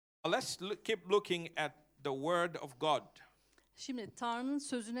Keep looking at the Word of God. Şimdi Tanrı'nın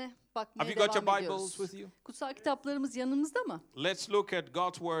sözüne Have bakmaya you got your devam Bibles ediyoruz. with you? Kutsal kitaplarımız yanımızda mı? Let's look at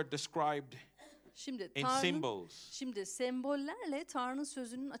God's Word described Şimdi in symbols. Şimdi sembollerle Tanrı'nın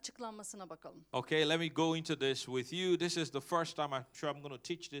sözünün açıklanmasına bakalım. Okay, let me go into this with you. This is the first time I'm sure I'm going to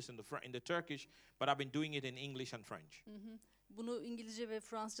teach this in the Turkish, but I've been doing it in English and French. Bunu İngilizce ve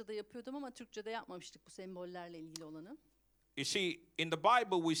Fransızca'da yapıyordum ama Türkçe'de yapmamıştık bu sembollerle ilgili olanı. You see, in the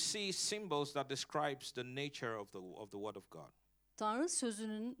Bible we see symbols that describes the nature of the Word of God. Tanrı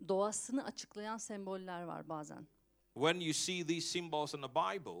sözünün doğasını açıklayan semboller var bazen. When you see these symbols in the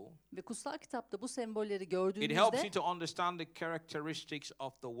Bible, Ve kutsal kitapta bu sembolleri it helps you gördüğünüzde to understand the characteristics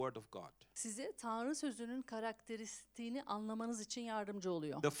of the Word of God. size Tanrı sözünün karakteristiğini anlamanız için yardımcı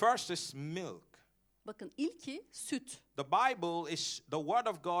oluyor. The first is milk. Bakın ilki süt. The Word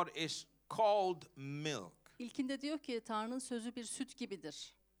of God is called milk. İlkinde diyor ki Tanrı'nın sözü bir süt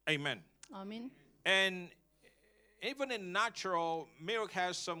gibidir. Amen. Amin. And even in natural, milk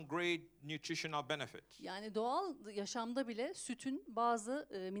has some great nutritional benefits. Yani doğal yaşamda bile sütün bazı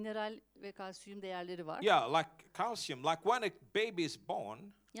mineral ve kalsiyum değerleri var. Yeah, like calcium. Like when a baby is born,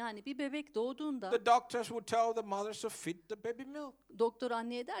 Yani bir bebek doğduğunda the doctors would tell the mothers to feed the baby milk. doktor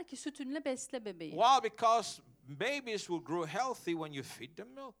anneye der ki sütünle besle bebeği. Why? Because babies will grow healthy when you feed them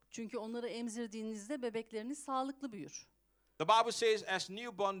milk. Çünkü onları emzirdiğinizde bebekleriniz sağlıklı büyür. The Bible says, as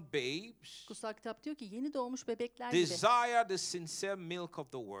newborn babes Kutsal kitap diyor ki yeni doğmuş bebekler gibi desire the sincere milk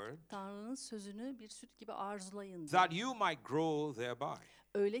of the word, Tanrı'nın sözünü bir süt gibi arzulayın diyor. that you might grow thereby.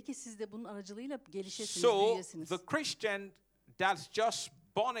 Öyle ki siz de bunun aracılığıyla gelişesiniz, So büyüyesiniz. the Christian that's just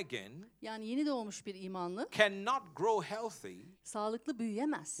born again Yani yeni doğmuş bir imanlı cannot grow healthy sağlıklı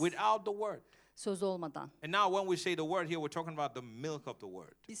büyüyemez without the word. söz olmadan. And now when we say the word here, we're talking about the milk of the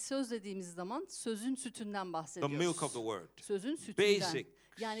word. Biz söz dediğimiz zaman sözün sütünden The bahsediyoruz. milk of the word. Sözün sütünden. Basic.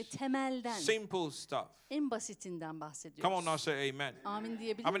 Yani temelden, Simple stuff. en basitinden bahsediyoruz. Come on now, say amen. Amin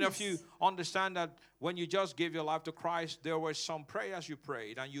diyebilir How many of you miyiz? understand that when you just gave your life to Christ, there were some prayers you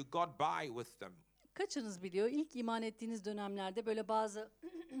prayed and you got by with them? Kaçınız biliyor? İlk iman ettiğiniz dönemlerde böyle bazı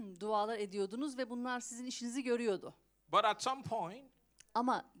dualar ediyordunuz ve bunlar sizin işinizi görüyordu. But at some point,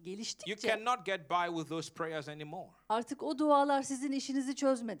 Ama you geliştikçe cannot get by with those prayers anymore artık o dualar sizin işinizi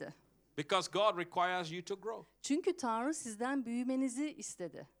çözmedi. because God requires you to grow. Çünkü Tanrı sizden büyümenizi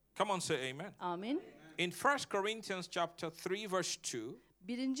istedi. Come on, say amen. Amin. In 1 Corinthians chapter 3 verse 2,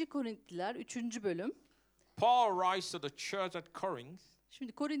 1. Korintliler 3. bölüm. Paul writes to the church at Corinth.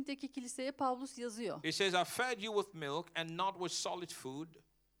 Şimdi Korint'teki kiliseye Pavlus yazıyor. He says, I fed you with milk and not with solid food,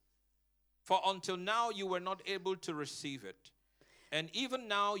 for until now you were not able to receive it. And even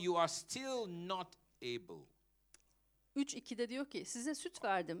now you are still not able. 3:2'de diyor ki size süt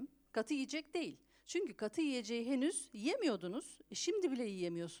verdim, katı yiyecek değil. Çünkü katı yiyeceği henüz yiyemiyordunuz. Şimdi bile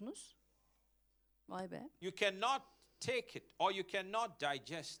yiyemiyorsunuz. Vay be. You cannot take it or you cannot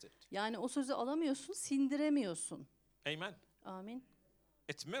digest it. Yani o sözü alamıyorsun, sindiremiyorsun. Amen. Amin.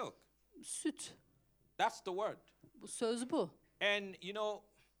 It's milk. Süt. That's the word. Bu söz bu. And you know,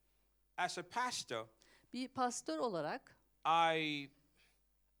 as a pastor, Bir pastör olarak I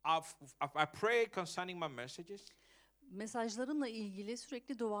pray concerning my messages, mesajlarımla ilgili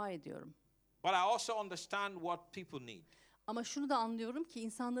sürekli dua ediyorum. but I also understand what people need. Ama şunu da anlıyorum ki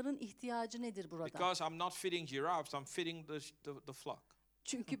insanların ihtiyacı nedir burada? Because I'm not feeding giraffes, I'm feeding the flock.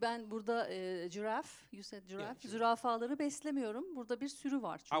 Çünkü ben burada you said giraffe, Yeah, giraffe. zürafaları beslemiyorum. Burada bir sürü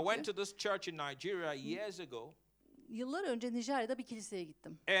var I went çünkü. to this church in Nigeria years ago, Yıllar önce Nijerya'da bir kiliseye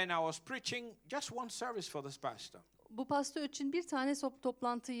gittim. and I was preaching just one service for this pastor. Bu pastör için bir tane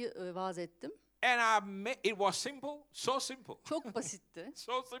toplantıyı vaaz ettim. And it was simple, so simple. Çok basitti.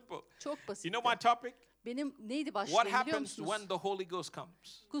 So simple. Çok basitti. You know my topic? Benim neydi What başlığım biliyor happens musunuz? when the Holy Ghost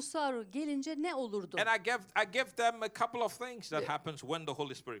comes? Kutsal Ruh gelince ne olurdu? And I gave them a couple of things that happens when the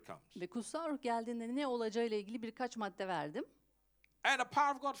Holy Spirit comes. Ve Kutsal Ruh geldiğinde ne olacağıyla ilgili birkaç madde verdim. And the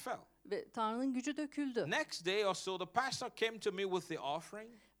power of God fell. Ve Tanrı'nın gücü döküldü. Next day or so, the pastor came to me with the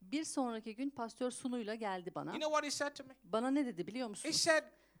offering. Bir sonraki gün pastör sunuyla geldi bana. You know what he said to me? Bana ne dedi biliyor He musun? said,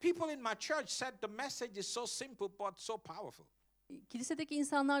 people in my church said the message is so simple but so powerful. Kilisedeki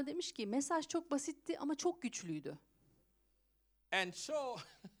insanlar demiş ki mesaj çok basitti ama çok güçlüydü. And so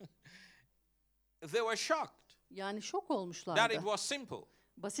they were shocked Yani şok that olmuşlardı. it was simple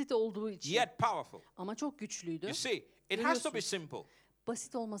Basit olduğu için yet powerful. ama çok güçlüydü. You see, it has to be simple.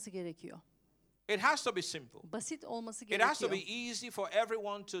 Basit olması gerekiyor. It has to be simple. Basit olması It has to gerekiyor. be easy for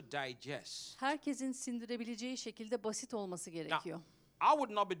everyone to digest. Herkesin sindirebileceği şekilde basit olması gerekiyor. I would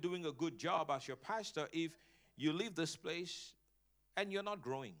not be doing a good job as your pastor if you leave this place and you're not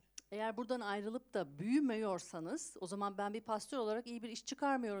growing. Eğer buradan ayrılıp da büyümüyorsanız o zaman ben bir pastör olarak iyi bir iş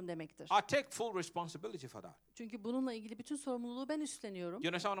çıkarmıyorum demektir. I take full responsibility for that. Çünkü bununla ilgili bütün sorumluluğu ben üstleniyorum. You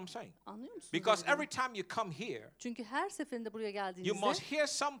understand what I'm saying? Anlıyor musunuz? Because dediğimi? every time you come here, Çünkü her seferinde buraya you geldiğinizde must hear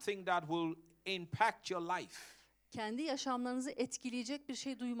something that will impact your life. kendi yaşamlarınızı etkileyecek bir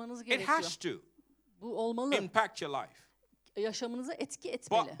şey duymanız It gerekiyor. has to Bu olmalı. impact your life. Yaşamınıza etki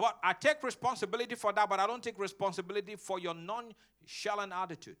etmeli. But I take responsibility for that, but I don't take responsibility for your nonchalant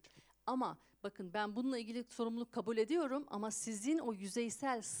attitude. Ama bakın ben bununla ilgili sorumluluk kabul ediyorum ama sizin o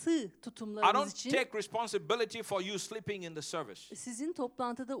yüzeysel sığ I tutumlarınız don't için take responsibility for you sleeping in the service. sizin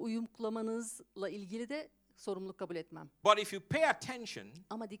toplantıda uyumlamanızla ilgili de sorumluluk kabul etmem. But if you pay attention,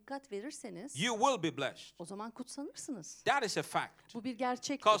 Ama dikkat verirseniz you will be blessed. o zaman kutsanırsınız. That is a fact. Bu bir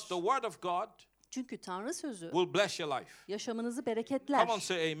gerçektir. Because the word of God Çünkü Tanrı sözü will bless your life. yaşamınızı bereketler. Come on,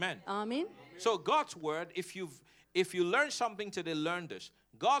 say amen. Amin. So God's word, if you learn something today, learn this.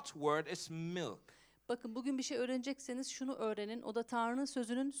 God's word is milk. Bakın bugün bir şey öğrenecekseniz şunu öğrenin. O da Tanrı'nın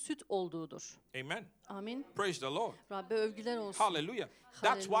sözünün süt olduğudur. Amen. Amin. Praise the Lord. Rabbe övgüler olsun. Hallelujah.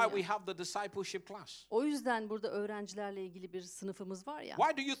 That's why Hallelujah. we have the discipleship class. O yüzden burada öğrencilerle ilgili bir sınıfımız var ya.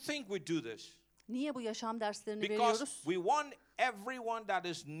 Why do you think we do this? Niye bu yaşam derslerini Because veriyoruz? we want everyone that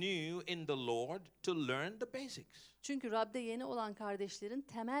is new in the Lord to learn the basics. Çünkü Rab'de yeni olan kardeşlerin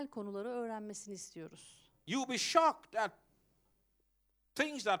temel konuları öğrenmesini istiyoruz. You'll be shocked at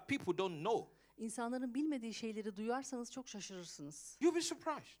things that people don't know. İnsanların bilmediği şeyleri duyarsanız çok şaşırırsınız. You'll be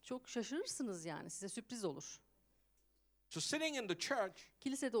surprised. Çok şaşırırsınız yani. Size sürpriz olur. So sitting in the church,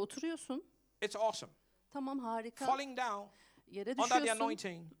 Kilisede oturuyorsun. it's awesome. Tamam harika. Falling down Yere under the düşüyorsun.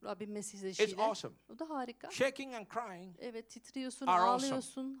 anointing, Rabbin it's mesihleşiyle. awesome. O da harika. Shaking and crying, Evet titriyorsun, Are awesome.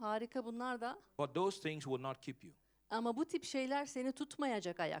 ağlıyorsun. Harika bunlar da. but those things will not keep you. Ama bu tip şeyler seni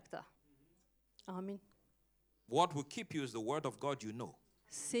tutmayacak ayakta. Amin. What will keep you is the word of God you know.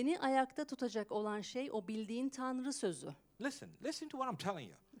 Seni ayakta tutacak olan şey o bildiğin Tanrı sözü. Listen to what I'm telling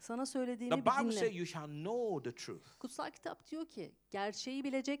you. Sana The söylediğimi bir Bible dinle. says you shall know the truth, Kutsal kitap diyor ki gerçeği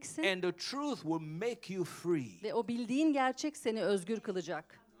bileceksin and the truth will make you free. ve o bildiğin gerçek seni özgür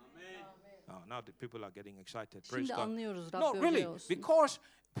kılacak. Oh, now the people are getting excited. Praise Şimdi God. anlıyoruz No, Rabbi really, övgüler olsun. because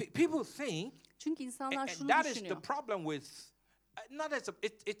people think, Çünkü insanlar and şunu that is the düşünüyor. problem with, not as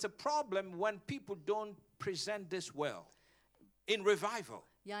it's a problem when people don't present this well in revival.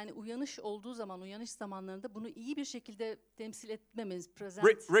 Yani uyanış olduğu zaman, uyanış zamanlarında bunu iyi bir şekilde temsil etmemiz,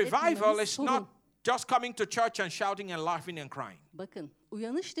 Revival etmememiz is sorun. not just coming to church and shouting and laughing and crying. Bakın,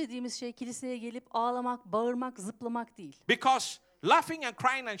 uyanış dediğimiz şey kiliseye gelip ağlamak, bağırmak, zıplamak değil. Because laughing and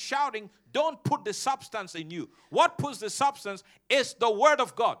crying and shouting don't put the substance in you. What puts the substance is the word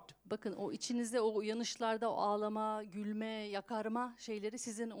of God. Bakın o içinizde o uyanışlarda o ağlama, gülme, yakarma şeyleri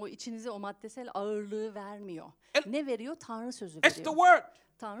sizin o içinize o maddesel ağırlığı vermiyor. Ne veriyor? Tanrı sözü It's the veriyor. word.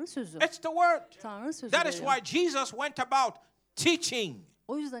 Tanrı sözü. It's the word. Tanrı sözü That is veriyor. why Jesus went about teaching.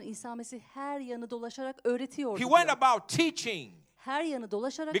 O yüzden İsa Mesih her yanı dolaşarak öğretiyordu. He went diyor. about teaching. Her yanı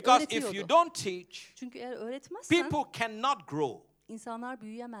dolaşarak Because if öğretiyordu. you don't teach, Çünkü eğer öğretmezsen people cannot grow. insanlar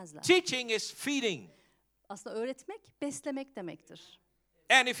büyüyemezler. Teaching is feeding. Aslında öğretmek, beslemek demektir.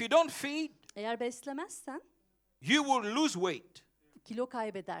 And if you don't feed, Eğer beslemezsen you will lose weight. kilo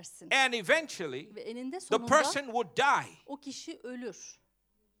kaybedersin. And eventually, Ve eninde the sonunda person would die. o kişi ölür.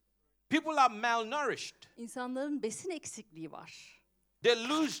 People are malnourished. İnsanların besin eksikliği var.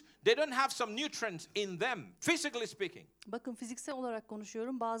 They don't have some nutrients in them, physically speaking. Bakın fiziksel olarak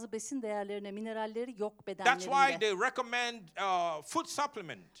konuşuyorum. Bazı besin değerlerine, mineralleri yok That's why bedenlerinde. they recommend food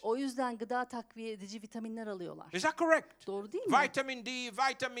supplement. O yüzden gıda takviye edici vitaminler alıyorlar. Is that correct? Doğru değil mi? Vitamin D,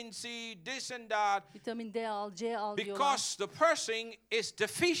 vitamin C, this and that. Vitamin D al, C al diyorlar. Because the person is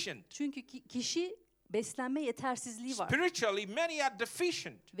deficient. Çünkü kişi beslenme yetersizliği var. Spiritually, many are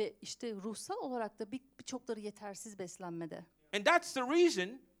deficient. Ve işte ruhsal olarak da birçokları yetersiz beslenmede. And that's the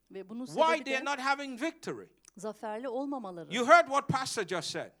reason Ve bunun why sebebi they are de not having victory. zaferli olmamaları. You heard what Pastor just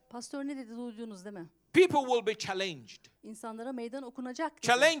said. Pastör ne dedi duydunuz değil mi? People will be challenged. İnsanlara meydan okunacak dedi.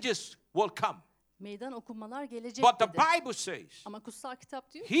 Challenges will come. Meydan okunmalar gelecek But the dedi. Bible says, Ama kutsal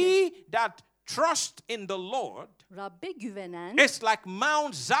kitap diyor ki he that trusts in the Lord Rabbe güvenen is like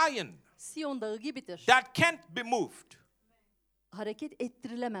Mount Zion Siyon dağı gibidir. that can't be moved, Hareket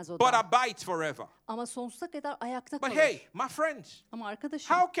ettirilemez o but dağ. abides forever. Ama sonsuza kadar ayakta But kalır. hey, my friends, Ama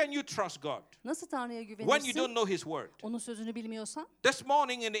arkadaşım how can you trust God nasıl Tanrı'ya when you don't güvenirsin? know His Word? Onun sözünü bilmiyorsan. This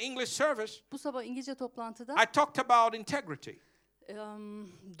morning in the English service, Bu sabah İngilizce toplantıda I talked about integrity.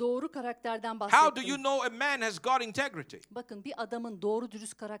 Doğru karakterden How do bahsettim. you know a man has got integrity? Bakın bir adamın doğru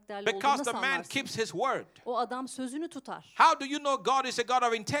dürüst karakterli olduğunu Because nasıl the man anlarsın? keeps his word. O adam sözünü tutar. How do you know God is a God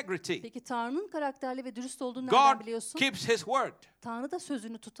of integrity? Peki Tanrı'nın karakterli ve dürüst olduğunu nereden God biliyorsun? keeps his word. Tanrı da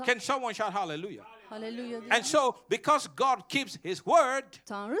sözünü tutar. Can someone shout hallelujah? Haleluya diyor. And so, because God keeps his word,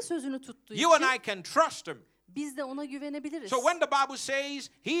 Tanrı sözünü tuttuğu you and için I can trust him. biz de ona güvenebiliriz. So when the Bible says,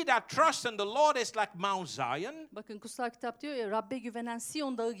 he that trusts in the Lord is like Mount Zion, Bakın kutsal kitap diyor ya Rabbe güvenen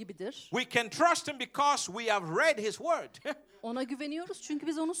Siyon dağı gibidir. we can trust him because we have read his word. Ona güveniyoruz çünkü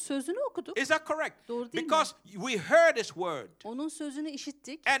biz onun sözünü okuduk. Is that correct? Doğru değil mi? Because we heard his word Onun sözünü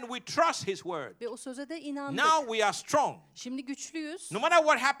işittik and we trust his word. ve o söze de inandık. Now we are strong. Şimdi güçlüyüz. No matter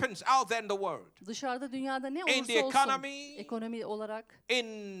what happens out there in the world, Dışarıda dünyada ne In olursa the olsun, economy, ekonomi olarak,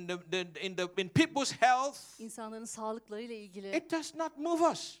 in people's health, insanların sağlıklarıyla ilgili it does not move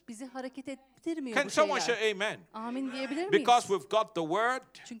us. bizi hareket ettirmiyor Can bu someone şeyler. say amen? Amin diyebilir miyiz? Because we've got the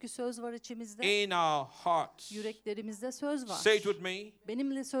word Çünkü söz var içimizde, in our hearts. yüreklerimizde söz var. Say it with me.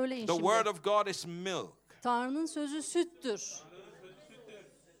 Benimle söyleyin The şimdi. word of God is milk. Tanrı'nın sözü süttür.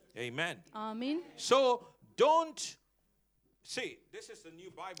 Amen. Amin. So don't see, this is the new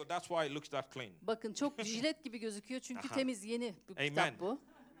Bible. That's why it looks that clean. Bakın çok jilet gibi gözüküyor çünkü temiz yeni bir Amen. kitap bu.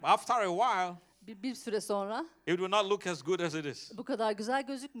 After a while, Bir süre sonra it will not look as good as it is. bu kadar güzel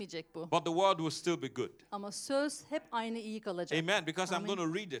gözükmeyecek bu. But the word will still be good. Ama söz hep aynı iyi kalacak. Amen. Because I'm Amen. going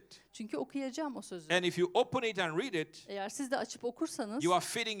to read it. Çünkü okuyacağım o sözü. And if you open it and read it, Eğer siz de açıp okursanız you are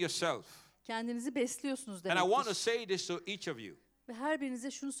feeding yourself. kendinizi besliyorsunuz And I want to demektir. say this to each of you. Ve her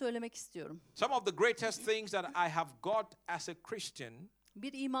birinize şunu söylemek istiyorum. Some of the greatest things that I have got as a Christian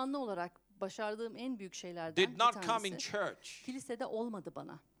Bir imanlı olarak başardığım en büyük şeylerden did bir not come in tanesi church. kilisede olmadı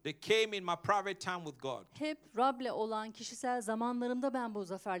bana. They came in my private time with God. Hep Rab'le olan kişisel zamanlarımda ben bu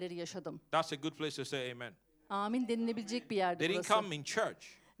zaferleri yaşadım. That's a good place to say amen. Amin denilebilecek bir yerde They didn't burası. come in church.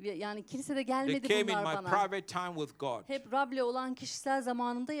 Yani kilisede They gelmedi came in bunlar my bana. private time with God. Hep Rab'le olan kişisel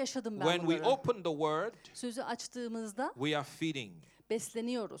zamanımda yaşadım ben When we bunları. open the word, Sözü açtığımızda we are feeding.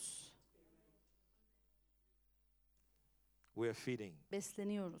 besleniyoruz. We are feeding.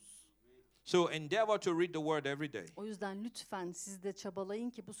 Besleniyoruz. So endeavor to read the word every day. O yüzden lütfen siz de çabalayın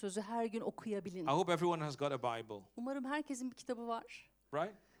ki bu sözü her gün okuyabilin. I hope everyone has got a Bible, Umarım herkesin bir kitabı var.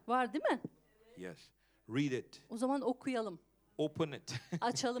 right? Var değil mi? Yes. Read it. O zaman okuyalım. Open it.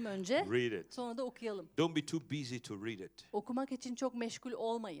 Açalım önce, Read it. sonra da okuyalım. Don't be too busy to read it, Okumak için çok meşgul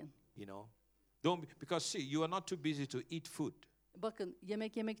olmayın. you know. Don't be, because see, you are not too busy to eat food. Bakın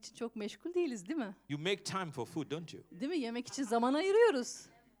yemek yemek için çok meşgul değiliz değil mi? You make time for food, don't you? Değil mi? Yemek için zaman ayırıyoruz.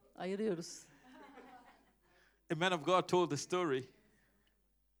 Ayırıyoruz. A man of God told the story.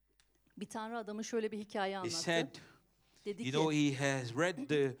 Bir Tanrı adamı şöyle bir hikaye He anlattı. said, Dedi you know, ki, he has read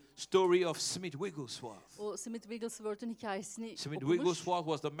the story of Smith Wigglesworth. o Smith Wigglesworth'un hikayesini Smith okumuş. Wigglesworth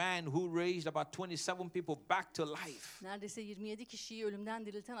was the man who raised about 27 people back to life, Neredeyse 27 kişiyi ölümden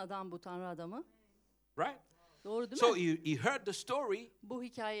dirilten adam bu Tanrı adamı. right? Doğru değil So mi? he heard the story. Bu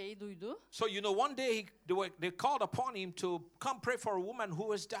hikayeyi duydu. So, you know, one day they called upon him to come pray for a woman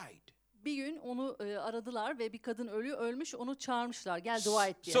who has died. Bir gün onu aradılar ve bir kadın ölmüş, onu çağırmışlar. Gel dua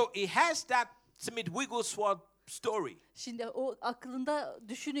et diye. So he has that Smith Wigglesworth story. Şimdi o aklında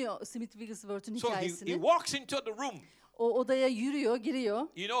düşünüyor Smith Wigglesworth'un So he hikayesini. walks into the room. O odaya yürüyor, giriyor.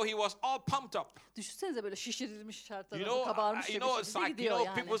 You know, he was all pumped up. Düşünsenize böyle şişirilmiş her You tarafı, know, kabarmış you bir know, it's şekilde like, gidiyor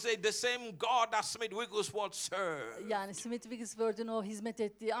yani. people say the same God that Smith Wigglesworth served. Yani Smith Wigglesworth'un o hizmet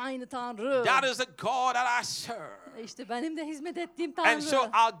ettiği aynı Tanrı. That is the God that I serve. İşte benim de hizmet ettiğim And so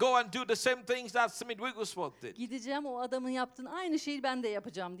Tanrı. I'll go and do the same things that Smith Wigglesworth did. Gideceğim o adamın yaptığın aynı şeyi ben de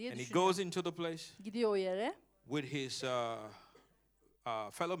yapacağım diye And he düşünüyor. goes into the place Gidiyor o yere. with his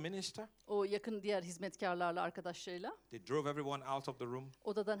fellow minister. O yakın diğer hizmetkarlarla, arkadaşlarıyla. They drove everyone out of the room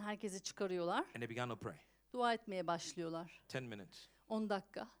Odadan herkesi çıkarıyorlar. and they began to pray. Dua etmeye başlıyorlar. 10 minutes, 10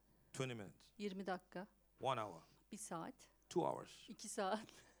 dakika, 20 minutes, 20 dakika, 1 hour, 1 saat, 2 hours, 2 saat,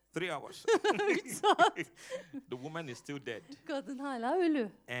 3 hours. 3 saat. The woman is still dead. Kadın hala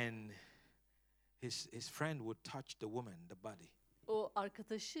ölü. And his friend would touch the woman, the body. O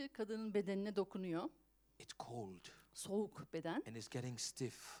arkadaşı kadının bedenine dokunuyor. It's cold Soğuk beden and it's getting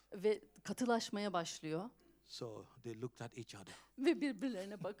stiff. ve katılaşmaya başlıyor. So they looked at each other. Ve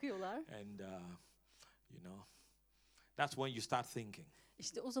birbirlerine bakıyorlar. And, you know, that's when you start thinking.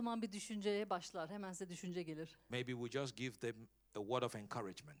 İşte o zaman bir düşünceye başlar. Hemen size düşünce gelir. Maybe we just give them a word of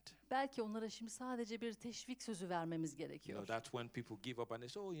encouragement. Belki onlara şimdi sadece bir teşvik sözü vermemiz You know, gerekiyor. that's when people give up and they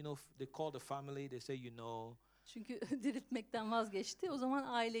say, oh, you know, they call the family, they say, you know, Çünkü diriltmekten vazgeçti. O zaman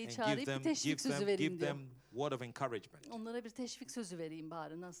aileyi and çağırıp bir teşvik sözü vereyim give diyor. them word of encouragement. Onlara bir teşvik sözü vereyim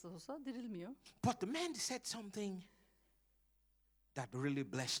bari nasıl olsa dirilmiyor. But the man said something that really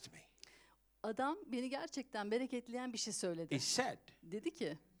blessed me. Adam beni gerçekten bereketleyen bir şey söyledi. He said, Dedi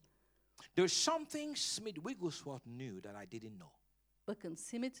ki, there's something Smith Wigglesworth knew that I didn't know. bakın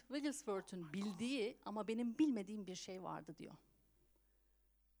Smith Wigglesworth'un bildiği ama benim bilmediğim bir şey vardı diyor.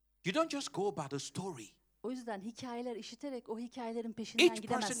 You don't just go about a story. O yüzden hikayeler işiterek o hikayelerin peşinden Each person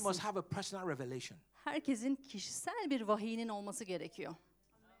gidemezsin. must have a personal revelation. Herkesin kişisel bir vahiyinin olması gerekiyor.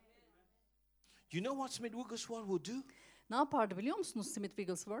 You know what Smith Wigglesworth would do? Ne yapardı biliyor musunuz Smith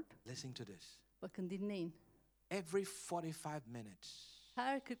Wigglesworth? Listen to this. Bakın dinleyin. Every 45 minutes,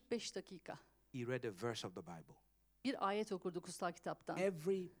 Her 45 dakika he read a verse of the Bible. bir ayet okurdu kutsal kitaptan.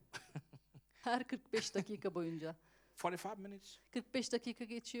 Every Her 45 dakika boyunca. 45 minutes, 45 dakika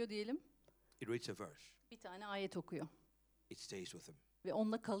geçiyor diyelim. he reads a verse. Bir tane ayet okuyor. It stays with him. Ve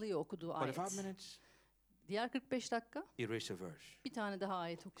onunla kalıyor okuduğu ayet. 45 minutes, Diğer 45 dakika he reads a verse. bir tane daha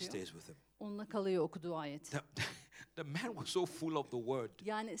ayet It okuyor. stays with him. Onunla kalıyor okuduğu ayet. The man was so full of the word.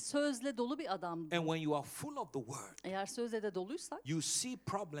 Yani sözle dolu bir adamdı. And when you are full of the word, Eğer sözle de doluysak you see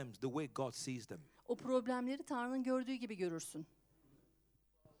problems the way God sees them. o problemleri Tanrı'nın gördüğü gibi görürsün.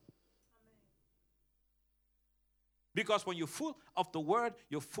 Because when you're full of the word,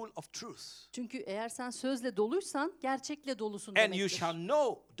 you're full of truth. Çünkü eğer sen sözle doluysan gerçekle dolusun And you demektir. shall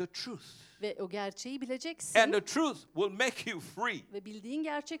know the truth. Ve o gerçeği bileceksin. And the truth will make you free. Ve bildiğin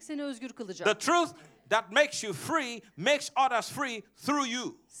gerçek seni özgür kılacak. The truth that makes you free makes others free through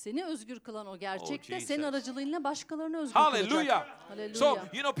you. Seni özgür kılan o gerçek de Jesus. senin aracılığıyla başkalarını özgür Hallelujah. kılacak. Hallelujah. So,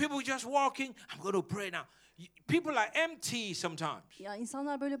 you know, people just walking, I'm going to pray now. People are empty sometimes. Ya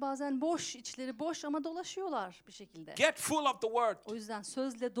insanlar böyle bazen boş, içleri boş ama dolaşıyorlar bir şekilde. Get full of the word. O yüzden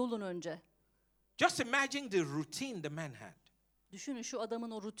sözle dolun önce. Just imagine the routine the man had. Düşünün şu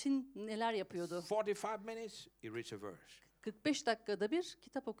adamın o rutin neler yapıyordu. 45 minutes, he reads a verse. 45 dakikada bir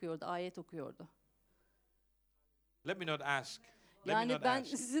kitap okuyordu, ayet okuyordu. Let me not ask. Let me Yani not ben ask.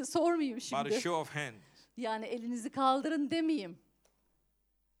 size sormayayım By the şimdi. show of hands. Yani elinizi kaldırın demeyeyim.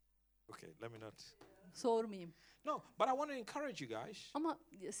 Okay, let me not. Sormayayım. No, but I want to encourage you guys. Ama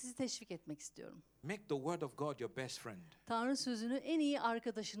sizi teşvik etmek istiyorum. Make the word of God your best friend. Tanrı sözünü en iyi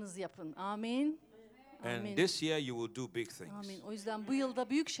arkadaşınız yapın. Amin. And Amin. this year you will do big things. Amin. O yüzden bu yılda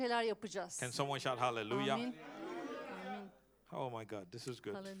büyük şeyler yapacağız. Can someone shout hallelujah? Amin. Amin. Oh my God, this is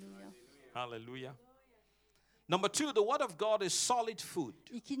good. Hallelujah. Hallelujah. Number 2, the word of God is solid food.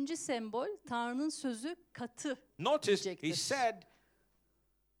 İkinci sembol, Tanrı'nın sözü katı. Notice he Yiyecektir. said,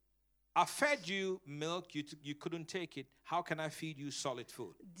 I fed you milk, you couldn't take it. How can I feed you solid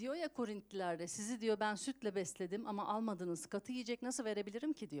food? Diyor ya Korintlilerde, sizi diyor ben sütle besledim ama almadınız. Katı yiyecek nasıl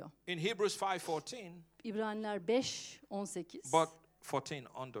verebilirim ki diyor. In Hebrews 5:14, İbraniler 5:18. but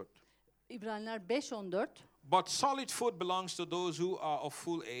 14. İbraniler 5:14. But solid food belongs to those who are of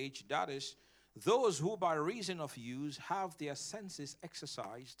full age, that is, those who by reason of use have their senses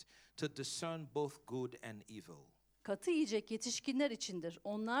exercised to discern both good and evil. Katı yiyecek yetişkinler içindir.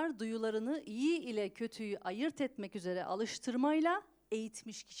 Onlar duyularını iyi ile kötüyü ayırt etmek üzere alıştırmayla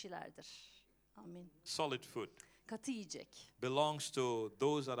eğitmiş kişilerdir. Amin. Solid food Katı yiyecek. belongs to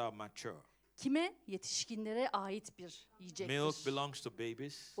those that are mature. Kime? Yetişkinlere ait bir yiyecektir. Milk belongs to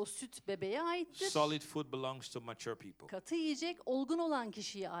babies. O süt bebeğe aittir. Solid food belongs to mature people. Katı yiyecek olgun olan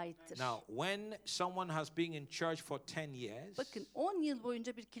kişiye aittir. Now, when someone has been in church for 10 years Bakın 10 yıl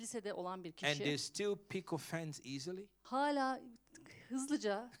boyunca bir kilisede olan bir and they kişi still pick offense easily, hala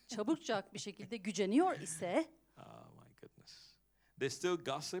hızlıca, çabucak bir şekilde güceniyor ise, oh my goodness, they still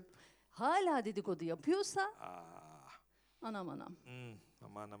gossip. hala dedikodu yapıyorsa, anam. Aman.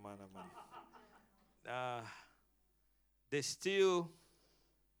 They still,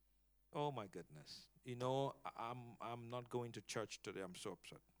 oh my goodness, you know, I'm not going to church today. I'm so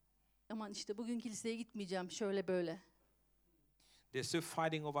upset. Aman işte bugün kiliseye gitmeyeceğim şöyle böyle. They're still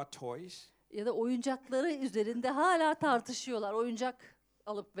fighting over toys. Ya da oyuncakları üzerinde hala tartışıyorlar. Oyuncak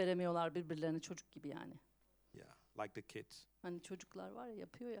alıp veremiyorlar birbirlerine, çocuk gibi yani. Yeah, like the kids. Hani çocuklar var ya,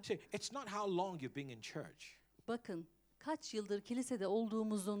 yapıyor ya. See, it's not how long you've been in church. Bakın kaç yıldır kilisede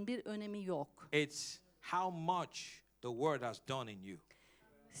olduğumuzun bir önemi yok. It's how much the word has done in you.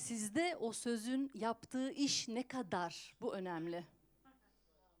 Sizde o sözün yaptığı iş ne kadar, bu önemli.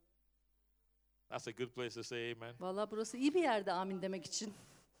 That's a good place to say amen. Vallahi burası iyi bir yerde amin demek için.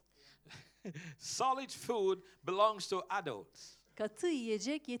 Solid food belongs to adults Katı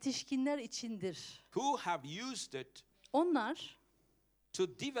yiyecek yetişkinler içindir. who have used it Onlar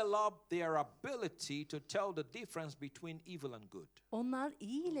to develop their ability to tell the difference between evil and good. Onlar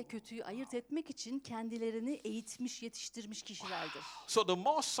iyi ile kötüyü ayırt etmek için kendilerini eğitmiş, yetiştirmiş kişilerdir. So the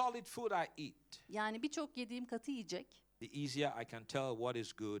more solid food I eat, Yani birçok yediğim katı yiyecek, the easier I can tell what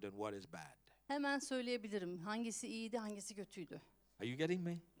is good and what is bad. hemen söyleyebilirim hangisi iyiydi, hangisi kötüydü. Are you getting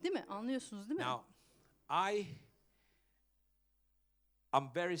me? Değil mi? Anlıyorsunuz değil mi? Now, I'm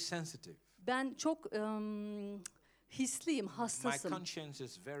very sensitive. Ben çok hisliyim, My hassasım. conscience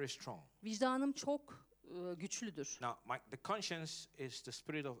is very strong. Vicdanım çok güçlüdür. Now, the conscience is the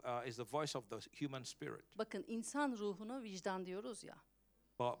spirit of is the voice of the human spirit. Bakın insan ruhuna vicdan diyoruz ya.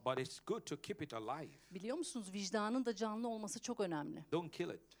 But it's good to keep it alive. Biliyor musunuz vicdanın da canlı olması çok önemli. Don't kill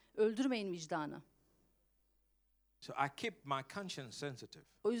it. Öldürmeyin vicdanı. So I keep my conscience sensitive.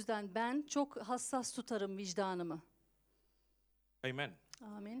 O yüzden ben çok hassas tutarım vicdanımı. Amen.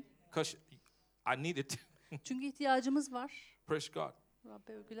 Amin. Because I need it. Çünkü ihtiyacımız var. Praise God.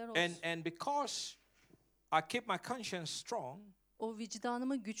 Rabbe övgüler olsun. And because I keep my conscience strong O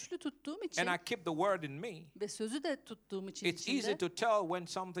vicdanımı güçlü tuttuğum için and I keep the word in me, ve sözü de tuttuğum için it's easy içinde to tell when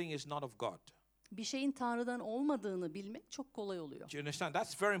something is not of God. bir şeyin Tanrı'dan olmadığını bilmek çok kolay oluyor. Do you understand?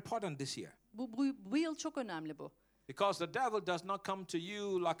 That's very important this year. Bu yıl çok önemli bu. Because the devil does not come to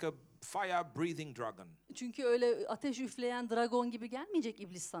you like a fire-breathing dragon. Çünkü öyle ateş üfleyen dragon gibi gelmeyecek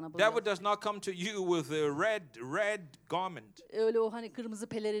iblis sana bu Devil yıl. does not come to you with a red garment Öyle o hani kırmızı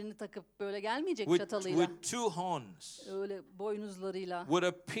pelerini takıp böyle gelmeyecek çatalıyla. with two horns, Öyle boynuzlarıyla, with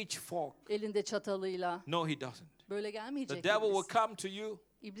a pitchfork. elinde çatalıyla. No, he doesn't. Böyle gelmeyecek The devil iblis. will come to you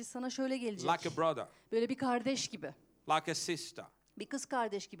İblis sana şöyle gelecek. like a brother, Böyle bir kardeş gibi. like a sister. Bir kız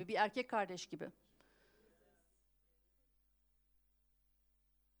kardeş gibi, bir erkek kardeş gibi.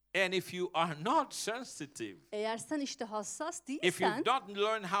 And if you are not sensitive, Eğer sen işte hassas if you değilsen don't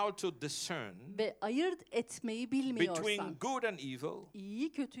learn how to discern ve ayırt etmeyi bilmiyorsan, between good and evil,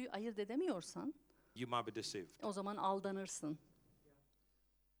 iyiyi kötüyü ayırt edemiyorsan, you might be deceived. o zaman aldanırsın.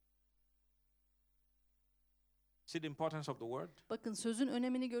 See the importance of the word? Bakın sözün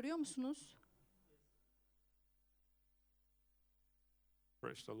önemini görüyor musunuz?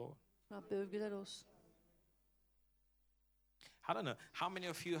 Praise the Lord. Rabbe övgüler olsun. I don't know. How many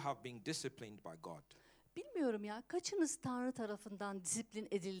of you have been disciplined by God? Bilmiyorum ya, kaçınız Tanrı tarafından disiplin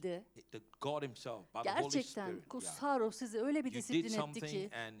edildi? God himself, by the Holy Gerçekten Spirit. Yeah. kutsal o sizi öyle bir You did disiplin etti something ki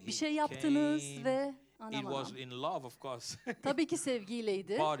and bir he şey yaptınız came. ve It was anam. in love, of course, Tabii ki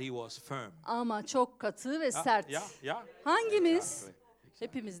sevgiyleydi but he was firm. ama çok katı ve Yeah, sert. yeah. Hangimiz? Exactly.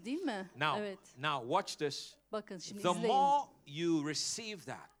 Hepimiz değil mi? Now, Evet. now watch this. Bakın şimdi The izleyin. more you receive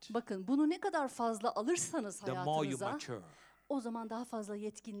that, Bakın bunu ne kadar fazla alırsanız the more you hayatınıza mature. o zaman daha fazla Do you see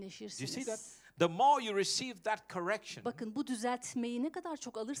that? yetkinleşirsiniz. The more you receive that correction, Bakın bu düzeltmeyi ne kadar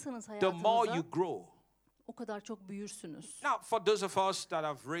çok alırsanız the more you hayatınıza grow. o kadar çok büyürsünüz. Now, for those of us that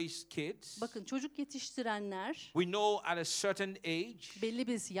have raised kids, Bakın çocuk yetiştirenler we know at a certain age, belli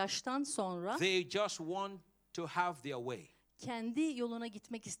bir yaştan sonra they just want to have their way. kendi yoluna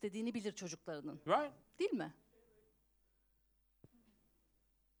gitmek istediğini bilir çocuklarının. Right? Değil mi?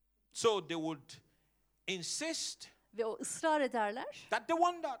 So they would insist Ve o ısrar ederler. that they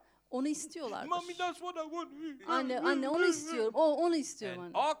want that. Onu istiyorlardır. Mommy, that's what I want. Anne onu istiyorum. Onu istiyorum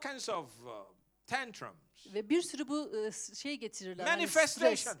And anne. all kinds of tantrums. Ve bir sürü bu şey getirirler. Hani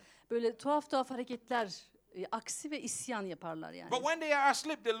Manifestation. stres, böyle tuhaf hareketler, aksi ve isyan yaparlar yani. But when they are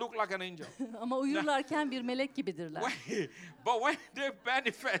asleep, they look like an angel. Ama uyurlarken bir melek gibidirler. But when they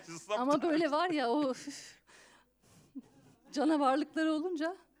manifest, Ama böyle var ya o canavarlıkları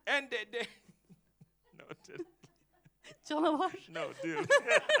olunca and they no, canavar. no, dude.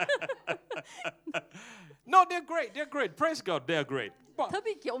 No, they're great. They're great. Praise God, they're great.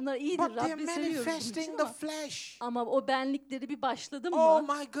 Tabii ki onlar iyidir. But they're Rabbi seviyoruz. manifesting the flesh. Ama o benlikleri bir başladı mı? Oh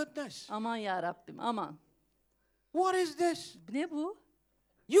my goodness. Aman ya Rabbim, aman. What is this? Ne bu?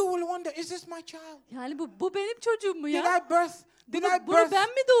 You will wonder, is this my child? Yani bu benim çocuğum mu Did ya? I birth? Bunu ben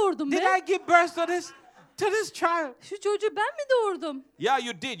mi doğurdum Did be? I give birth to this child? Şu çocuğu ben mi doğurdum? Yeah,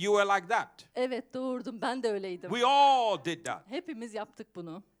 you did. You were like that. Evet doğurdum. Ben de öyleydim. We all did that. Hepimiz yaptık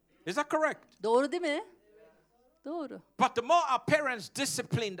bunu. Is that correct? Doğru değil mi? Doğru. But the more our parents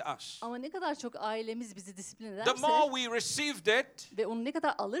disciplined us, Ama ne kadar çok ailemiz bizi disiplin the ederse more we received it, ve onu ne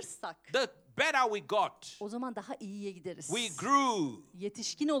kadar alırsak the better we got. o zaman daha iyiye gideriz. We grew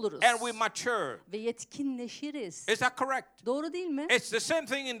Yetişkin oluruz. and we matured. Ve yetkinleşiriz. Is that correct? Doğru değil mi? It's the same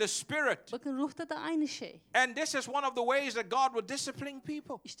thing in the spirit. Bakın ruhta da aynı şey. And this is one of the ways that God will discipline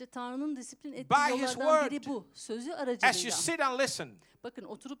people. İşte Tanrı'nın disiplin ettiği By His yollardan word. biri bu. Sözü As you aracılığıyla. sit and listen, Bakın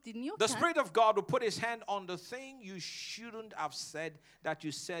oturup the dinliyorken Spirit of God will put His hand on the thing you shouldn't have said that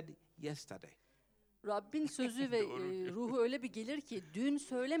you said yesterday. Rabbin sözü ve ruhu öyle bir gelir ki dün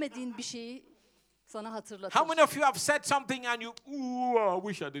söylemediğin bir şeyi sana hatırlatır. How many of you have said something and you, ooh, I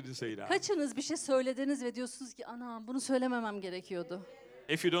wish I didn't say that? Kaçınız bir şey söylediniz ve diyorsunuz ki anam bunu söylememem gerekiyordu.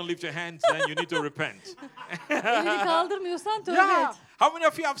 If you don't lift your hands, then you need to repent. Elini kaldırmıyorsan tövbe Yeah. et. How many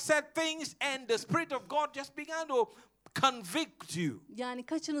of you have said things and the Spirit of God just began to convict you. Yani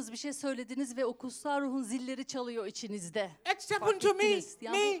kaçınız bir şey söylediniz ve o kutsal ruhun zilleri çalıyor içinizde. It's happened to me.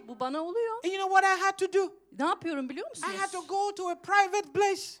 Yani bu bana oluyor. And you know what I had to do? Ne yapıyorum biliyor musunuz? I had to go to a private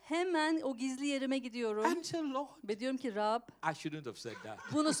place Hemen o gizli yerime gidiyorum. and say, Lord, Ve diyorum ki Rab, I shouldn't have said that.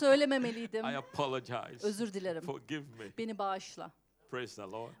 bunu söylememeliydim. I apologize. Özür dilerim. Forgive me. Beni bağışla. Praise the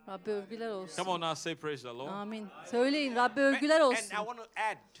Lord. Rabbe övgüler olsun. Come on now, say praise the Lord. Amin. Söyleyin Rabbe övgüler And olsun. I want to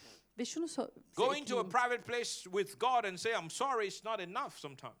add, Ve şunu going to a ekleyeyim. private place with God and say, I'm sorry, it's not enough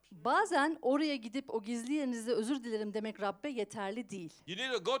sometimes. Bazen oraya gidip o gizli yerinizde özür dilerim demek Rabbe yeterli değil. You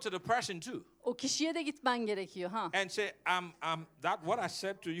need to go to the person too O kişiye de gitmen gerekiyor ha. and say, that what I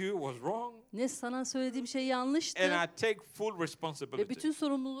said to you was wrong, Ne sana söylediğim şey yanlıştı and I take full ve responsibility. bütün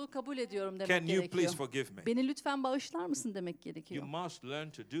sorumluluğu kabul ediyorum demek Can you gerekiyor. please forgive me? Beni lütfen bağışlar mısın demek You gerekiyor. must learn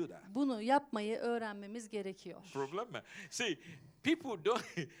to do that. Bunu yapmayı öğrenmemiz gerekiyor. Problem. See, people don't,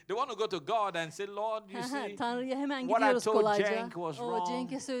 they want to go to God and say, Lord, you see, Tanrı'ya hemen what I gidiyoruz told kolayca. Cenk was O wrong.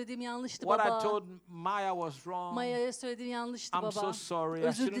 Cenk'e söylediğim yanlıştı What I baba. told Maya was wrong. Maya'ya söylediğim yanlıştı I'm baba. so sorry. I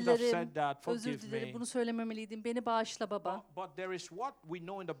Özür shouldn't have dilerim. said that. Özür Forgive dilerim. me. Bunu söylememeliydim. Beni bağışla baba. But there is what we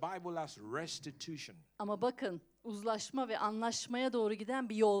know in the Bible as restitution. Ama bakın, uzlaşma ve anlaşmaya doğru giden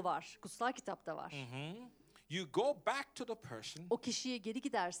bir yol var. Kutsal kitapta var. You go back to the person, O kişiye geri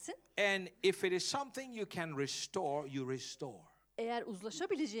gidersin. and if it is something you can restore, you restore. Eğer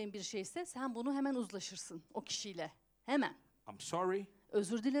uzlaşabileceğin bir şeyse sen bunu hemen uzlaşırsın o kişiyle. Hemen. I'm sorry.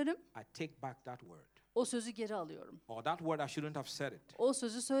 Özür dilerim. I take back that word. O sözü geri alıyorum. Or that word, I shouldn't have said it. O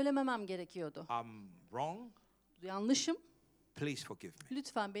sözü söylememem gerekiyordu. I'm wrong. Yanlışım. Please forgive me.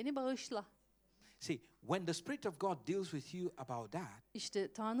 Lütfen beni bağışla. See, when the Spirit of God deals with you about that,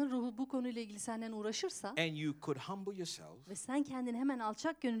 İşte Tanrı ruhu bu konuyla ilgili senden uğraşırsa and you could humble yourself ve sen kendini hemen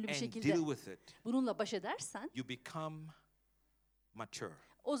alçak gönüllü bir and şekilde deal with it, bununla baş edersen you become mature.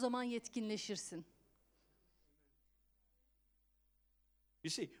 o zaman yetkinleşirsin. You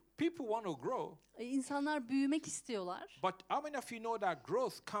see, people want to grow, İnsanlar büyümek istiyorlar. but how many of you know that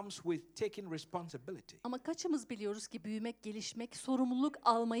growth comes with taking responsibility? Ama kaçımız biliyoruz ki büyümek, gelişmek, sorumluluk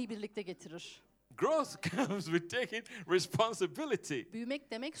almayı birlikte getirir. Growth comes with taking responsibility.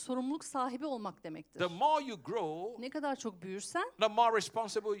 Büyümek demek sorumluluk sahibi olmak demektir. The more you grow, Ne kadar çok büyürsen the more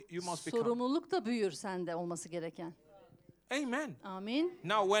responsible you must become. sorumluluk da büyür sende olması gereken. Amen. Amin.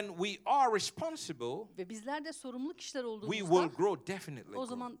 Now, when we are responsible, Ve bizler de sorumlu kişiler we will olduğumuzda grow definitely. o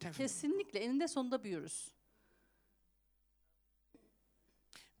zaman Definitely. kesinlikle eninde sonunda büyürüz.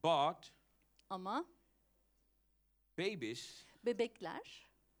 But Ama babies bebekler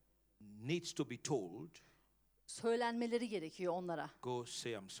needs to be told, söylenmeleri gerekiyor onlara. go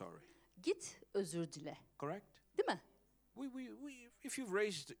say I'm sorry. Git özür dile. Correct? Değil mi? If you've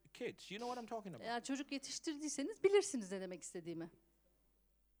raised kids, you know what I'm talking about. Eğer çocuk yetiştirdiyseniz bilirsiniz ne demek istediğimi.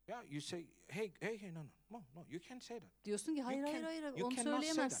 Yeah, you say, hey, no, you can't say that. Diyorsun ki hayır can- hayır you onu cannot say that.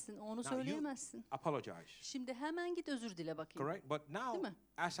 söyleyemezsin. Onu Now, you- söyleyemezsin. Apologize. Şimdi hemen git özür dile bakayım. Correct? But now, Değil mi?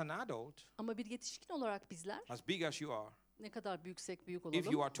 as an adult, Ama bir yetişkin olarak bizler as big as you are, ne kadar büyüksek büyük if you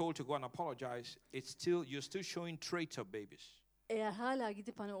olalım. are told to go and apologize, you're still showing traits of babies. Eğer hala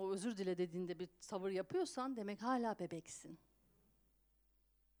gidip hani o özür dile dediğinde bir tavır yapıyorsan demek hala bebeksin.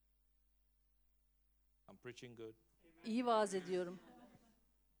 I'm preaching good. İyi vaaz ediyorum.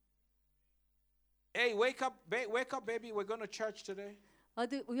 Hey, wake up, baby. We're going to church today.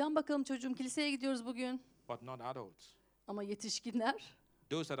 Hadi uyan bakalım çocuğum, kiliseye gidiyoruz bugün. But not adults. Ama yetişkinler,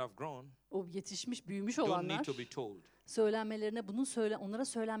 Those that have grown o yetişmiş, büyümüş don't need olanlar to be told. söylenmelerine onlara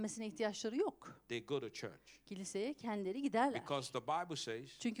söylenmesine ihtiyaçları yok. They go to church. Kiliseye kendileri giderler. Because the Bible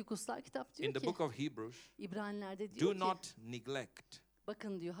says Çünkü kutsal kitap diyor in the ki, book of Hebrews, İbraniler'de do diyor ki, not neglect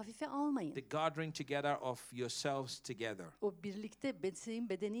bakın diyor hafife almayın. the gathering together of yourselves together. O birlikte besin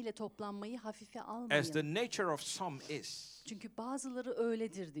bedeniyle toplanmayı hafife As almayın. the nature of some is. Çünkü bazıları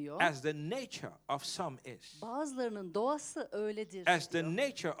öyledir diyor. As the nature of some is. Bazılarının doğası öyledir As the diyor.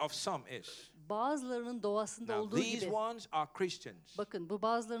 nature of some is. Bazılarının doğasında Now olduğu these gibi. ones are Christians. Bakın bu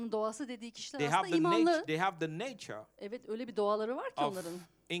bazılarının doğası dediği kişiler They have aslında the imanlı. they have the nature Evet öyle bir doğaları var ki of onların.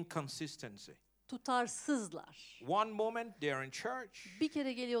 inconsistency. Tutarsızlar. One moment they are in church, Bir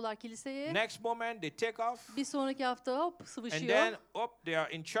kere geliyorlar kiliseye. next moment they take off, Bir sonraki hafta hop and sıvışıyor. then up they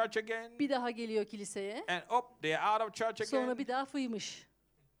are in church again, Bir daha geliyor kiliseye. and up they are out of church Sonra again. bir daha fıymış.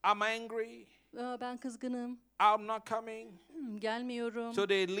 I'm angry. Ben kızgınım. I'm not coming. Gelmiyorum. So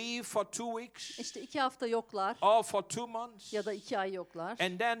they leave for 2 weeks İşte 2 hafta yoklar. or for 2 months. Ya da 2 ay yoklar.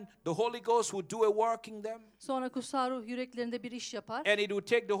 And then the Holy Ghost will do a work in them. Sonra kutsal ruh yüreklerinde bir iş yapar. And it will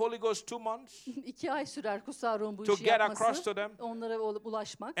take the Holy Ghost 2 months 2 ay sürer kutsal ruhun bu to işi get across yapması. to them. Onlara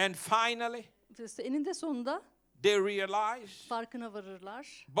ulaşmak. And finally, İşte eninde sonunda they realize, farkına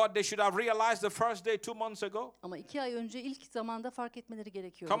varırlar. but they should have realized the first day 2 months ago. Ama 2 ay önce ilk zamanda fark etmeleri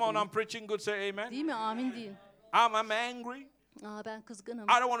gerekiyor. Come on, I'm preaching good, say amen. Değil mi? Amin deyin. I'm angry. Ben kızgınım.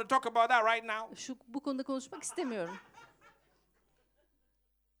 I don't want to talk about that right now. Bu konuda konuşmak istemiyorum.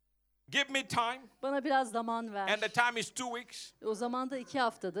 Give me time. Bana biraz zaman ver. And the time is 2 weeks. O zaman da 2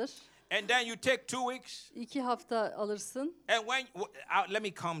 haftadır. And then you take 2 weeks. 2 hafta alırsın. And when, let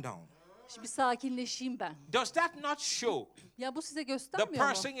me calm down. Şimdi bir sakinleşeyim ben. Does that not show Ya bu size the göstermiyor mu?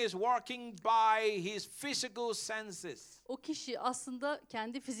 person is working by his physical senses? O kişi aslında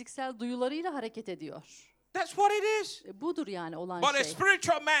kendi fiziksel duyularıyla hareket ediyor. That's what it is. Budur yani olan But a şey.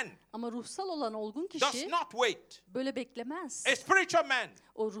 spiritual man Ama ruhsal olan olgun does kişi not wait. böyle beklemez. A spiritual man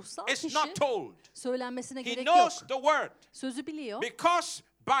O ruhsal is kişi not told. söylenmesine He gerek knows yok. the word Sözü biliyor. because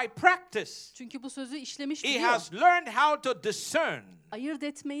by practice Çünkü bu sözü işlemiş he biliyor. has learned how to discern Ayırt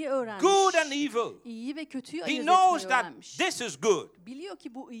etmeyi öğrenmiş. good and evil. İyi ve kötüyü He ayırt knows etmeyi that öğrenmiş. this is good. Biliyor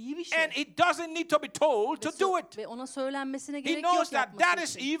ki bu iyi bir şey. And it doesn't need to be told to do it. Ve ona söylenmesine He gerek knows yok that yapması that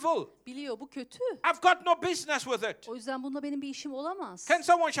is için. evil. Biliyor bu kötü. I've got no business with it. O yüzden bunda benim bir işim olamaz. Can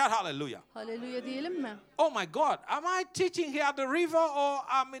someone shout hallelujah? Haleluya diyelim mi? Oh my God, am I teaching here at the river or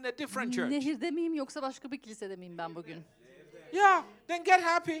I'm in a different church? Nehirde miyim yoksa başka bir kilisede miyim ben bugün? Yeah, then get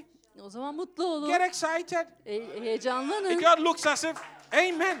happy, O zaman mutlu olun. get excited. Heyecanlanın. God looks as if,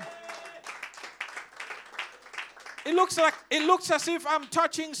 amen. It looks as if I'm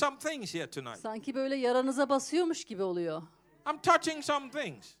touching some things here tonight. Sanki böyle yaranıza basıyormuş gibi oluyor. I'm touching some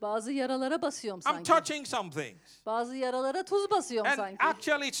things. Bazı yaralara basıyorum I'm sanki. touching some things. Bazı yaralara tuz basıyorum And sanki.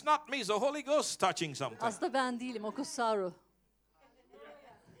 actually it's not me, it's the Holy Ghost touching something. Aslında ben değilim, o kutsaru.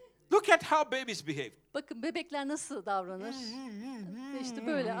 Look at how babies behave. Bakın bebekler nasıl davranır? İşte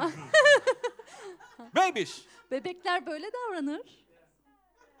böyle. Babies. Bebekler böyle davranır.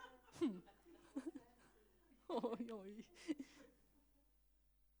 Oy, oy.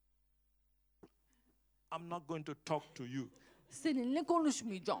 I'm not going to talk to you. Seninle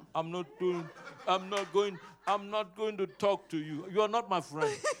konuşmayacağım. I'm not going to talk to you. You are not my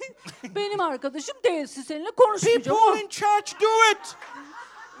friend. Benim arkadaşım değilsin, seninle konuşmayacağım. People in church do it.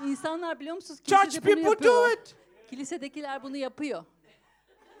 İnsanlar biliyor musunuz? Church Kilisede bunu people do yapıyor. it. Kilisedekiler bunu yapıyor.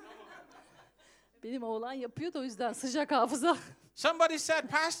 Benim oğlan yapıyor da o yüzden sıcak hafıza. Somebody said,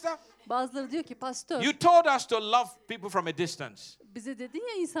 Pastor, Bazıları diyor ki pastör, you told us to love people from a distance. bize dedin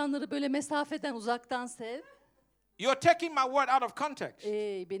ya insanları böyle mesafeden, uzaktan sev. You're taking my word out of context.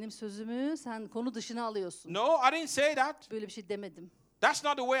 Benim sözümü sen konu dışına alıyorsun. No, I didn't say that. Böyle bir şey demedim. That's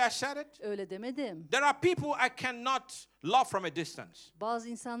not the way I said it. Öyle demedim. There are people I cannot love from a distance. Bazı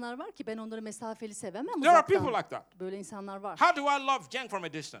insanlar var ki ben onları mesafeli sevemem There are uzaktan. people like that. Böyle insanlar var. How do I love Jen from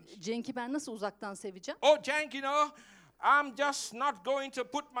a distance? Cenk'i ben nasıl uzaktan seveceğim? Oh, Jen, you know, I'm just not going to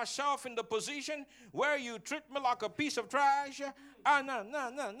put myself in the position where you treat me like a piece of trash. No.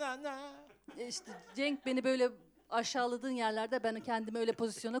 İşte Cenk beni böyle aşağıladığın yerlerde ben kendimi öyle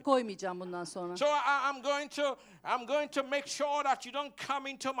pozisyona koymayacağım bundan sonra. So I'm going to make sure that you don't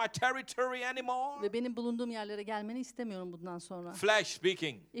come into my territory anymore. Ve benim bulunduğum yerlere gelmeni istemiyorum bundan sonra. Flesh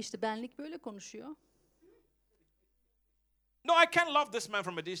speaking. İşte benlik böyle konuşuyor. No, I can't love this man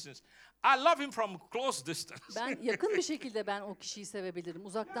from a distance. I love him from close distance. Ben yakın bir şekilde ben o kişiyi sevebilirim.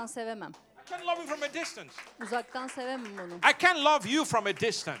 Uzaktan sevemem. I can't love him from a distance. Uzaktan sevemem onu. I can't love you from a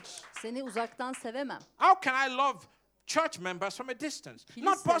distance. Seni uzaktan sevemem. How can I love church members from a distance?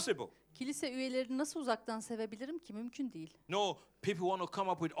 Not possible. Kilise üyelerini nasıl uzaktan sevebilirim ki? Mümkün değil. No, people want to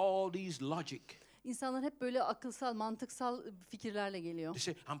come up with all these logic. İnsanlar hep böyle akılsal, mantıksal fikirlerle geliyor. They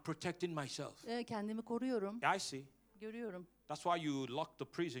say, I'm protecting myself. Kendimi koruyorum. Yeah, I see. Görüyorum. That's why you lock the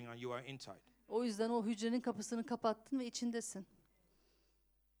prison and you are inside. O yüzden o hücrenin kapısını kapattın ve içindesin.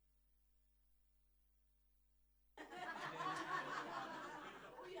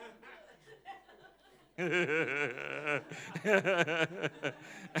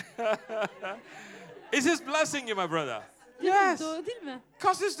 Is this blessing you, my brother? Değil mi? Yes. Doğru değil mi?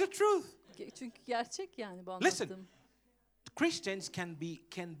 Because it's the truth. Çünkü gerçek yani bu Listen. anlattığım. Christians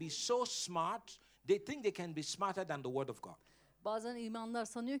can be so smart. They think they can be smarter than the word of God. Bazen imanlar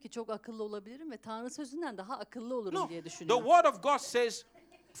sanıyor ki çok akıllı olabilirim ve Tanrı sözünden daha akıllı olurum No, diye the düşünüyor. word of God says,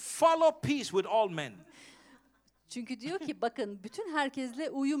 follow peace with all men. Çünkü diyor ki bakın bütün herkesle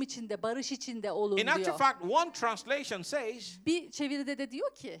uyum içinde, barış içinde olun In actual diyor. fact, one translation says, Bir çeviride de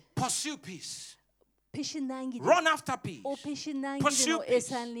diyor ki pursue peace. peşinden gidin. Run after peace. O peşinden Pursue gidin, o peace.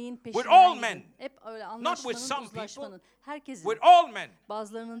 esenliğin With peşinden all gidin. men. Hep öyle Not with some anlaşmanın, people. uzlaşmanın. Herkesin, With all men.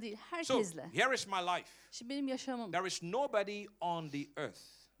 bazılarının değil, So herkesle. here is my life. Şimdi benim yaşamım, There is nobody on the earth,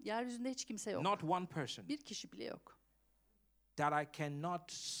 yeryüzünde hiç kimse yok. not one person, Bir kişi bile yok. that I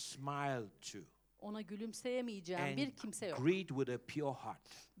cannot smile to. Ona gülümseyemeyeceğim and bir kimse yok. greet with a pure heart.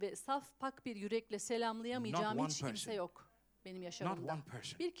 Ve saf pak bir yürekle selamlayamayacağım Not one hiç kimse person. yok benim Not yaşamımda. one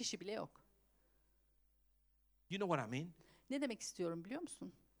person. Bir kişi bile yok. You know what I mean? Ne demek istiyorum biliyor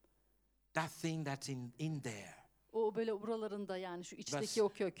musun? That thing that's in there. O böyle buralarında, yani şu That's, içteki o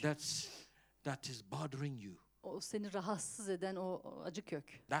kök. that is bothering you. O seni rahatsız eden o acı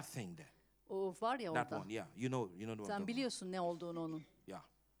kök. That thing there. O var ya That orada. one, yeah. You know the one I'm Sen talking biliyorsun ne olduğunu onun. about. Yeah.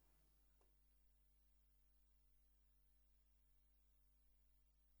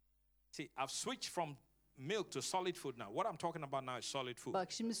 See, I've switched from milk to solid food now. What I'm talking about now is solid food.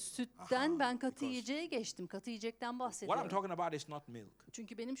 Bak şimdi sütten ben katı because- yiyeceğe geçtim. Katı yiyecekten What I'm bahsediyorum. talking about is not milk.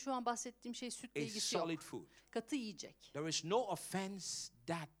 Çünkü benim şu an bahsettiğim şey sütle It's ilgisi yok. solid food. Katı yiyecek. There is no offense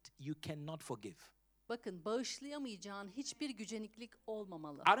that you cannot forgive. Bakın, bağışlayamayacağın hiçbir güceniklik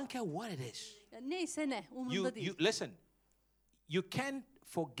olmamalı. I don't care what it is. Yani neyse ne, umurunda değil. You listen. You can't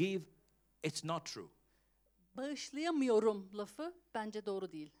forgive. It's not true. Bağışlayamıyorum lafı bence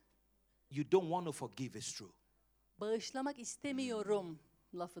doğru değil. You don't want to forgive. It's true. Bağışlamak istemiyorum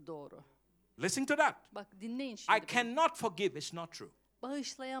lafı doğru. Listen to that. Bak dinleyin şimdi. I cannot forgive. It's not true.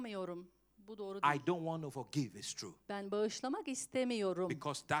 Bağışlayamıyorum. Bu doğru değil. I don't want to forgive. It's true. Ben bağışlamak istemiyorum.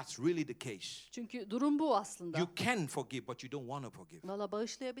 Because that's really the case. Çünkü durum bu aslında. You can forgive, but you don't want to forgive. Valla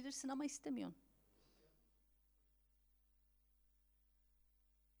bağışlayabilirsin ama istemiyorsun.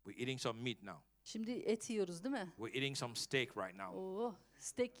 We're eating some meat now. Şimdi et yiyoruz değil mi? We're eating some steak right now. Oo,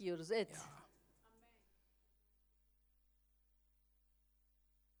 steak yiyoruz, et. Yeah.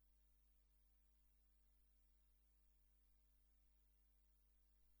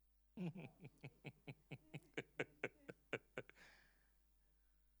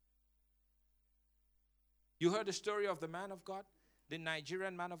 You heard the story of the man of God, the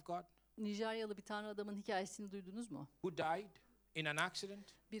Nigerian man of God, Nijeryalı bir tane adamın hikayesini duydunuz mu? who died in an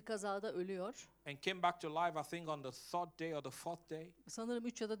accident Bir kazada ölüyor. and came back to life, I think, on the third day or the fourth day. Sanırım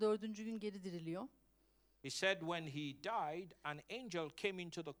 3 ya da 4. gün geri diriliyor. He said when he died, an angel came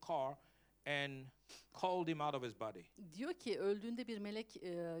into the car and called him out of his body. Diyor ki öldüğünde bir melek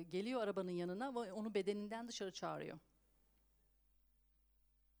geliyor arabanın yanına ve onu bedeninden dışarı çağırıyor.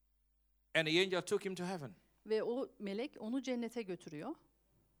 And the angel took him to heaven. Ve o melek onu cennete götürüyor.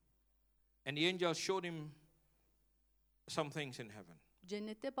 And the angel showed him some things in heaven.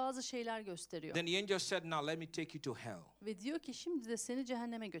 Cennette bazı şeyler gösteriyor. Then the angel said, now let me take you to hell. Ve diyor ki şimdi de seni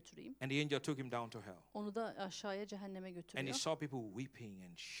cehenneme götüreyim. And the angel took him down to hell. Onu da aşağıya cehenneme And he götürüyor. saw people weeping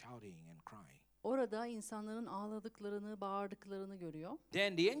and shouting and crying. Orada insanların ağladıklarını, bağırdıklarını görüyor.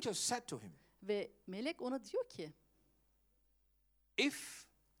 Then the angel said to him, Ve melek ona diyor ki if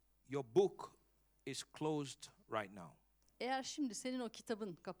your book is closed right now, eğer şimdi senin o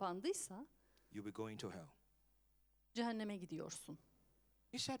kitabın kapandıysa you'll be going to hell. cehenneme gidiyorsun.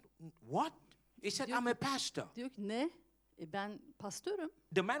 He said, what? He said, Diyor I'm a pastor. Diyor ki ne? Ben pastörüm.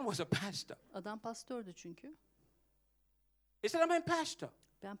 The man was a pastor. Adam pastördü çünkü. He said, I'm a pastor.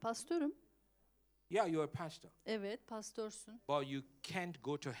 Ben pastörüm. Yeah, you're a pastor. Evet, pastörsün. But you can't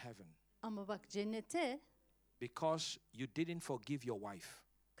go to heaven Ama bak cennete because you didn't forgive your wife.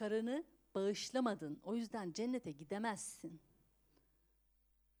 karını bağışlamadın. O yüzden cennete gidemezsin.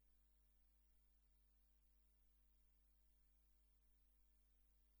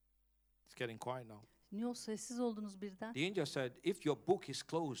 It's getting quiet now. Niye o sessiz oldunuz birden? The angel said, if your book is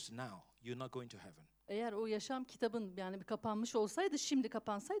closed now, you're not going to heaven. Eğer o yaşam kitabın yani bir kapanmış olsaydı, şimdi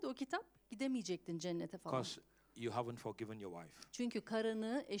kapansaydı o kitap gidemeyecektin cennete falan. Because you haven't forgiven your wife. Çünkü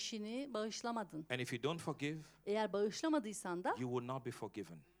karını, eşini bağışlamadın. And if you don't forgive, Eğer bağışlamadıysan da you will not be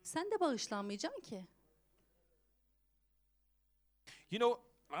forgiven. sen de bağışlanmayacaksın ki. You know,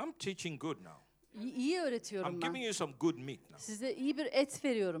 I'm teaching good now. İyi öğretiyorum I'm giving ben. you some good meat now. Size iyi bir et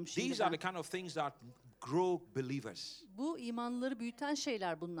veriyorum şimdi These are ben. the kind of things that grow believers. Bu imanları büyüten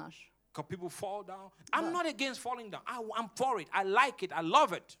şeyler bunlar. Because people fall down. I'm not against falling down. I'm for it. I like it. I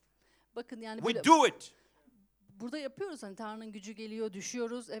love it. Bakın yani We böyle do it. burada yapıyoruz, hani Tanrı'nın gücü geliyor,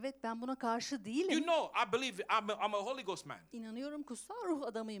 düşüyoruz. Evet, ben buna karşı You değilim. know, I believe I'm a Holy Ghost man. İnanıyorum, kutsal ruh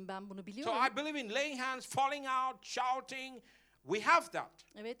adamıyım, ben bunu So biliyorum. I believe in laying hands, falling out, shouting. We have that.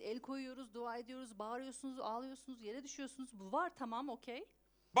 Evet, el koyuyoruz, dua ediyoruz, bağırıyorsunuz, ağlıyorsunuz, yere düşüyorsunuz. Bu var, tamam, okey.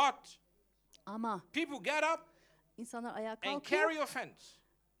 But Ama people get up insanlar ayağa and kalkıyor, carry offense.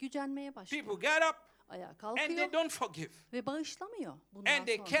 gücenmeye başlıyor. People get up Ayağa and kalkıyor they don't forgive. ve bağışlamıyor bundan And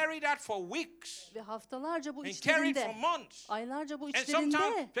they sonra. carry that for weeks Ve haftalarca bu and carry it for içlerinde, months. aylarca bu And içlerinde.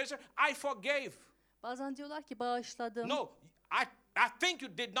 sometimes they say, I forgave. Bazen diyorlar ki bağışladım. No, I think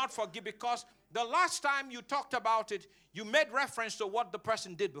you did not forgive because the last time you talked about it, you made reference to what the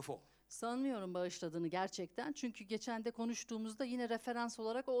person did before. Sanmıyorum bağışladığını gerçekten. Çünkü geçen de konuştuğumuzda yine referans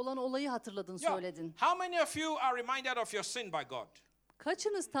olarak o olan olayı hatırladın, söyledin. How many of you are reminded of your sin by God?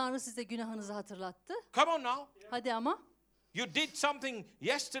 Kaçınız Tanrı size günahınızı hatırlattı? Come on now. Hadi ama. You did something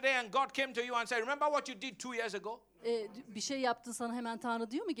yesterday and God came to you and said, remember what you did 2 years ago? Bir şey yaptın, sana hemen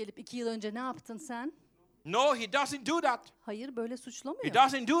Tanrı diyor mu gelip 2 yıl önce ne yaptın sen? No, he doesn't do that. Hayır, böyle suçlamıyor. He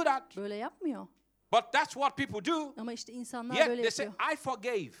doesn't do that. Böyle yapmıyor. But that's what people do. Ama işte insanlar Yet böyle they say, yapıyor. I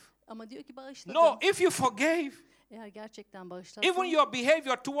forgave. Ama diyor ki bağışladım. No, if you forgave, Eğer gerçekten bağışlarsan even your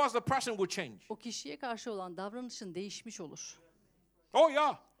behavior towards the person will change. o kişiye karşı olan davranışın değişmiş olur. Oh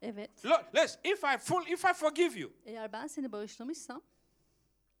yeah. Evet. Look, listen, if I forgive you, Eğer ben seni bağışlamışsam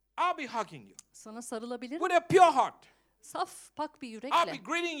I'll be hugging you sana sarılabilirim. with a pure heart. Saf, pak bir I'll be yürekle,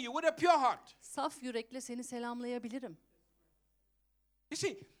 greeting you with a pure heart. saf yürekle seni selamlayabilirim. You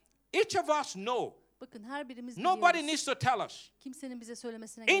see, each of us know. Bakın her birimiz Nobody biliyoruz. needs to tell us. Kimsenin bize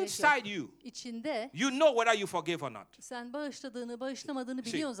söylemesine gerek yok. Inside you, İçinde you know whether you forgive or not. sen bağışladığını, bağışlamadığını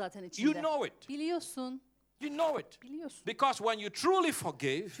See, biliyorsun zaten You içinde. know it. Biliyorsun, You know it. biliyorsun. Because when you truly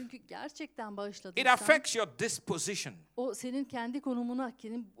forgive, Çünkü gerçekten it bağışladıysan affects your disposition. o senin kendi konumuna,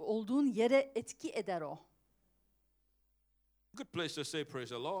 senin olduğun yere etki eder o. Good place to say praise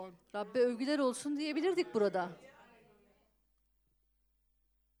the Lord. Rabbe övgüler olsun diyebilirdik burada.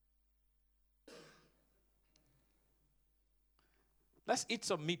 Let's eat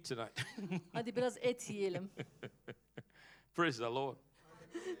some meat tonight. Hadi biraz et yiyelim. Praise the Lord.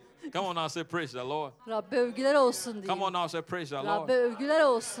 Come on now, say praise the Lord. Rabbe övgüler olsun Come diyeyim. on now, say praise the Lord. Rabbe övgüler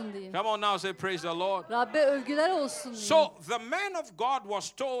olsun diyeyim. Come on now, say praise the Lord. Rabbe övgüler olsun diyeyim. So the man of God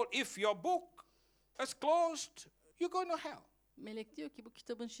was told, if your book is closed, you're going to hell. Melek diyor ki bu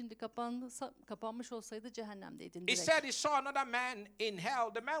kitabın şimdi kapanmış olsaydı cehennemdeydin He direkt. said he saw another man in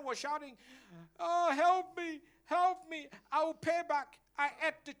hell. The man was shouting, oh, help me, help me. I will pay back. I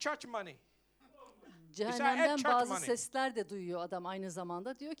ate the church money. Cehennemden church bazı money. sesler de duyuyor adam aynı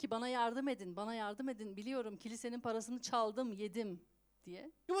zamanda. Diyor ki bana yardım edin, bana yardım edin. Biliyorum kilisenin parasını çaldım, yedim diye.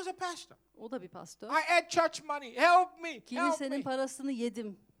 He was a pastor. O da bir pastör. I ate church money. Help me, help Kilisenin me. parasını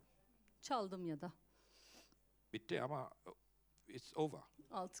yedim. Çaldım ya da. Bitti ama it's over.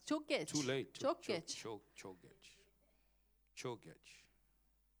 Artık çok geç. Too late. Çok geç. Çok geç. Çok geç.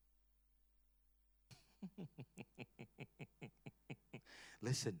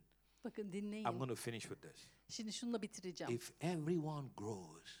 Listen, Bakın dinleyin. I'm going to finish with this. Şimdi şununla bitireceğim. If everyone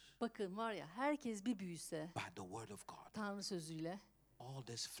grows Bakın var ya herkes bir büyüse by the word of God, Tanrı sözüyle all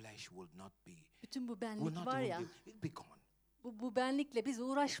this flesh will not be, bütün bu will benlik not var even ya be, it'll be gone. bu benlikle biz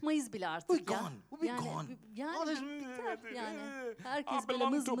uğraşmayız bile artık We're ya. gone. We're gone. Yani All this- biter yani. I Herkes böyle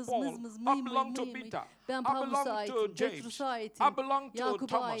belong mız to mız Paul. mız mız I mıy mıy belong to mıy mıy. Peter. Ben I Pavlus'a belong to aitim, James. Petrus'a aitim, I belong to Yakup'a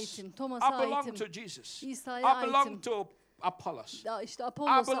Thomas. aitim, I Thomas'a belong aitim, to Jesus. İsa'ya I belong aitim. to Apollos. Ya işte I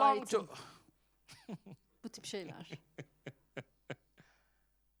Apollos'a belong aitim. to... Bu tip şeyler.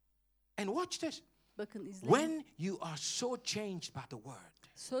 And watch this. Bakın izleyin. When you are so changed by the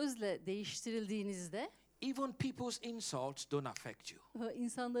word, Sözle değiştirildiğinizde even people's insults don't affect you.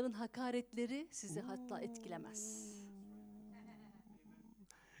 insanların hakaretleri sizi hatta etkilemez.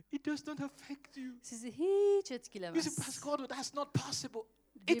 It does not affect you. Sizi hiç You say, etkilemez. Pastor Godwill, that's not possible.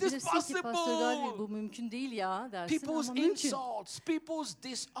 It is Diyebilirsin ki Pastör Godwill possible. bu mümkün değil ya dersin People's ama mümkün. insults, people's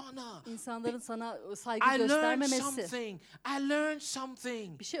dishonor. İnsanların sana saygı I learned göstermemesi. something. I learned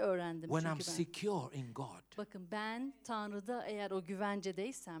something Bir şey öğrendim when I'm çünkü ben. secure in God. Bakın ben Tanrı'da eğer o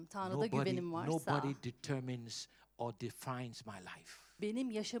güvencedeysem, Tanrı'da güvenim varsa Nobody determines or defines my life.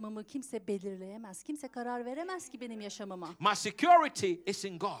 benim yaşamımı kimse belirleyemez. Kimse karar veremez ki benim yaşamıma. My security is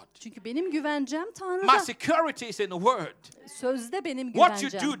in God. Çünkü benim güvencem My Tanrı'da. security is in the Word. Sözde benim What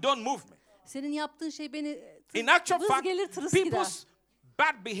you güvencem. do don't move me. Senin yaptığın şey beni In actual vız fact, gelir tırıs gider. people's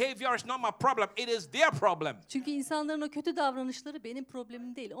bad behavior is not my problem. It is their problem. Çünkü insanların o kötü davranışları benim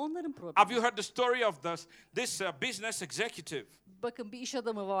problemim değil, onların problemi. Have you heard the story of this business executive? Bakın bir iş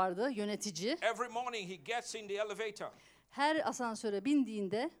adamı vardı, yönetici. Every morning he gets in the elevator. Her asansöre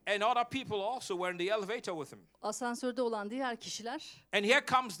bindiğinde And other people also were in the elevator with him. asansörde olan diğer kişiler, And here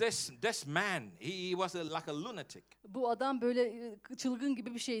comes this man. He was like a lunatic. bu adam böyle çılgın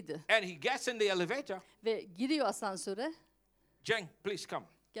gibi bir şeydi. And he gets in the elevator. Ve giriyor asansöre. Cenk, please come.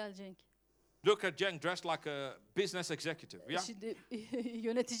 Gel Cenk. Look at Cenk dressed like a business executive. Yeah. Şimdi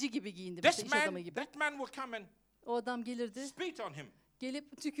yönetici gibi giyindi, mesela iş adamı gibi. That man will come and O adam gelirdi, spit on him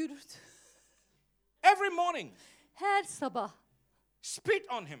gelip tükürürdü. every morning. Her sabah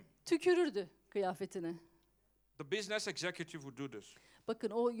Spit on him. tükürürdü kıyafetine. The business executive would do this. Bakın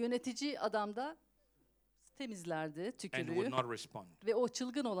o yönetici adam da temizlerdi and would tükürüğü not respond. ve o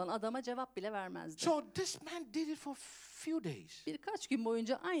çılgın olan adama cevap bile vermezdi. So this man did it for few days. Birkaç gün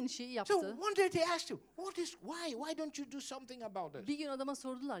boyunca aynı şeyi So yaptı. one day they asked him, why don't you do something about this? Bir gün adama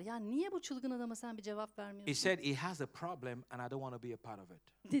sordular, ya niye bu çılgın adama sen bir cevap He vermiyorsun? said he has a problem and I don't want to be a part of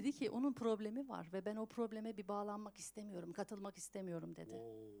it. Dedi ki onun problemi var ve ben o probleme bir bağlanmak istemiyorum, katılmak istemiyorum dedi.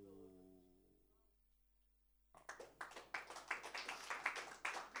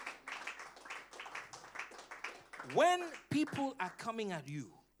 When people are coming at you,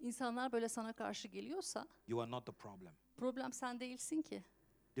 İnsanlar böyle sana karşı geliyorsa you are not the problem. problem sen değilsin ki.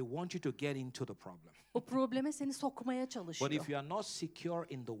 They want you to get into the problem. O probleme seni sokmaya But if çalışıyor. you are not secure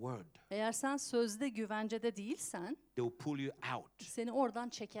in the word, Eğer sen sözde güvencede değilsen they will pull you out seni oradan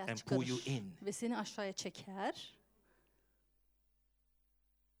çeker and pull you çıkarır in. ve seni aşağıya çeker.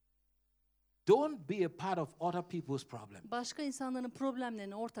 Don't be a part of other people's problems. Başka insanların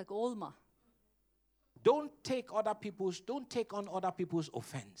problemlerine ortak olma. Don't take on other people's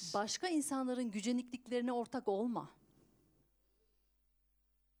offense. Başka insanların gücenikliklerine ortak olma.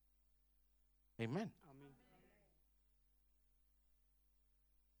 Amen.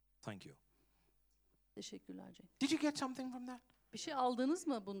 Thank you. Teşekkürler Cenk. Did you get something from that? Bir şey aldınız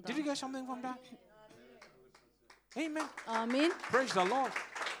mı bundan? Did you get something from that? Amen. Amin. Praise the Lord.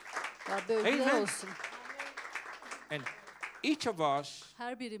 Rabbe övgüler Amen. olsun. And each of us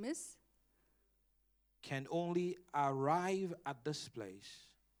Her birimiz can only arrive at this place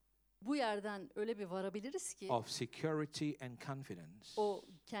bu yerden öyle bir varabiliriz ki of security and confidence o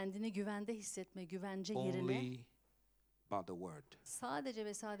kendini güvende hissetme, güvence yerine only by the word. sadece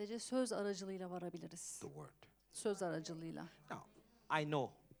ve sadece söz aracılığıyla varabiliriz. The word. Söz aracılığıyla. Now, I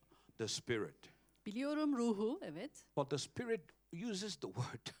know the Spirit, Biliyorum ruhu, evet. but the Spirit uses the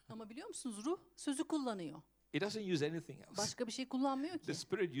word. Ama biliyor musunuz ruh sözü kullanıyor. It doesn't use anything else. Başka bir şey kullanmıyor The ki.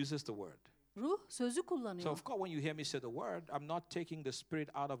 Spirit uses the word. Ruh sözü So kullanıyor. of course, when you hear me say the word, I'm not taking the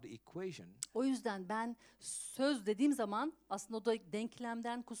Spirit out of the equation. O yüzden ben söz dediğim zaman aslında o da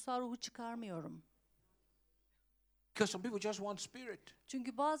denklemden kutsal ruhu çıkarmıyorum. Because some people just want Spirit.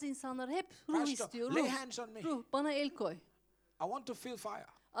 Çünkü bazı insanlar hep ruh Pastor, istiyor. lay Ruh, hands on me. ruh bana el koy. I want to feel fire.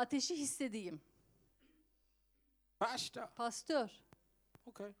 Ateşi hissedeyim. Pastor. Pastör.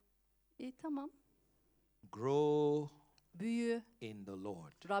 Okay. Tamam. Grow Büyü. in the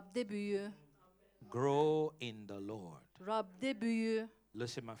Lord. Rab'de büyü. Grow in the Lord. Rab'de büyü.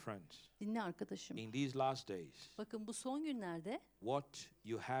 Listen, my friends. Dinle arkadaşım. In these last days, Bakın bu son günlerde what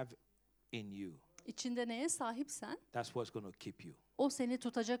you have in you, içinde neye sahipsen that's what's going to keep you. o seni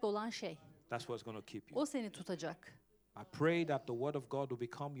tutacak olan şey. That's what's going to keep you. O seni tutacak. I pray that the word of God will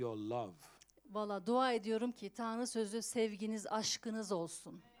become your love. Valla dua ediyorum ki Tanrı sözü sevginiz, aşkınız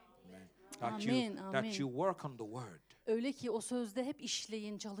olsun. Amen. That Amen, you amen. that you work on the word. Öyle ki o sözde hep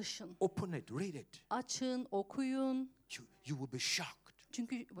işleyin, çalışın. Open it, read it. Açın, okuyun. You will be shocked.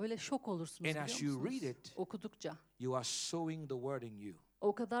 Çünkü böyle şok olursunuz And as biliyor you musunuz? read it, Okudukça. you are sowing the word in you.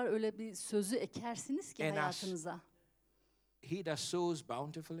 O kadar öyle bir sözü ekersiniz ki And as- hayatınıza. He that sows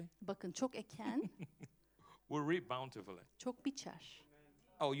bountifully Bakın çok eken will reap bountifully. çok biçer.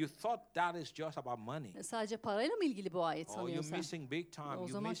 Oh, you thought that is just about money. Sadece parayla mı ilgili bu ayet Oh, you're sanıyorsan? missing big time. O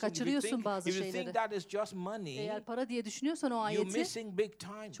You're zaman missing, kaçırıyorsun bazı if you think şeyleri. that is just money, Eğer para diye düşünüyorsan o you're ayeti missing big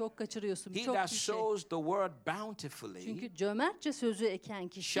time. çok kaçırıyorsun. He Çok that bir şey. sows the word bountifully Çünkü cömertçe sözü eken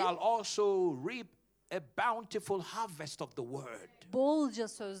kişi shall also reap a bountiful harvest of the word. bolca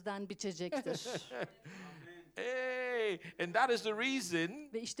sözden biçecektir. Hey, and that is the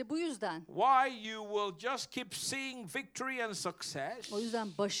reason Ve işte bu yüzden, why you will just keep seeing victory and success. o yüzden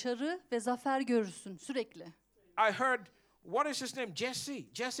başarı ve zafer görürsün sürekli. I heard, what is his name?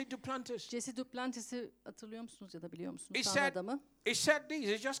 Jesse Duplantis. Jesse Duplantis'i hatırlıyor musunuz ya da biliyor musunuz? He Tanrı said, adamı. he said this,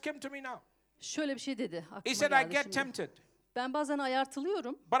 it just came to me now. Şöyle bir şey dedi. He Aklıma said, I geldi get şimdi. tempted, Ben bazen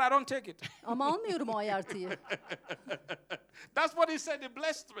ayartılıyorum but I don't take it. ama almıyorum o ayartıyı. That's what he said, it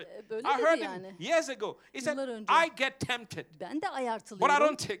blessed me. Böyle I dedi heard yani. him years ago. He said, Yıllar önce. I get tempted, Ben de but I ayartılıyorum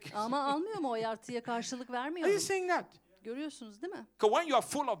don't take it. ama almıyorum o ayartıya karşılık Are you vermiyorum. seeing that? Görüyorsunuz değil mi? Because when you are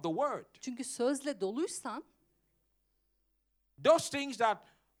full of the word, Çünkü sözle doluysan those things that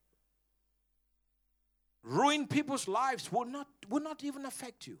ruin people's lives will not even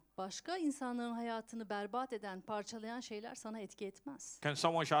affect you. başka insanların hayatını berbat eden, parçalayan şeyler sana etki etmez. Can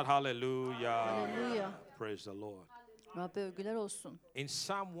someone shout hallelujah? Hallelujah. Praise the Lord. Rabbe övgüler olsun. In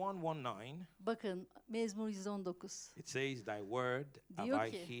Psalm 119, Bakın Mezmur 119. it says, Thy word have Diyor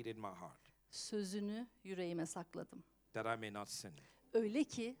I ki- hid in my heart, Sözünü yüreğime sakladım. that I may not sin Öyle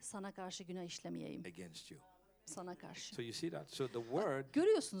ki sana karşı günah işlemeyeyim. against you. Sana karşı. So you see that? So the word,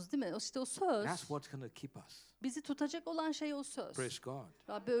 Görüyorsunuz değil mi? İşte o söz. that's what's going to keep us. Bizi tutacak olan şey o söz. Praise God.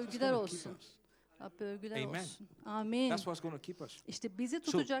 Rabbe It's övgüler gonna keep olsun. us. Rab övgüler Amen. olsun. Amin. That's what's going to keep us. İşte bizi So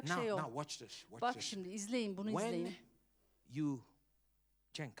tutacak now, şey o. now watch this. Watch Bak this. şimdi izleyin, bunu When izleyin. you,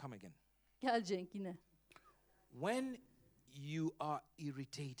 Jen, come again. Gel Cenk yine. When you are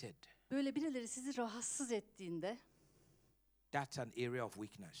irritated, Böyle birileri sizi rahatsız ettiğinde that's an area of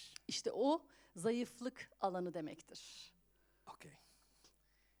weakness. işte o zayıflık alanı demektir. Okay.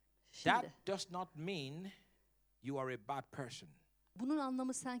 Şimdi That does not mean you are a bad person. bunun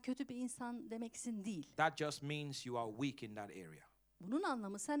anlamı sen kötü bir insan demeksin değil. That just means you are weak in that area. Bunun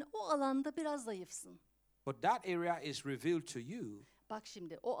anlamı sen o alanda biraz zayıfsın. But that area is revealed to you Bak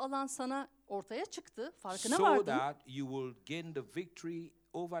şimdi o alan sana ortaya çıktı, farkına so vardın. that you will gain the victory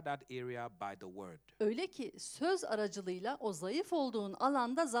over that area by the word. Öyle ki söz aracılığıyla o zayıf olduğun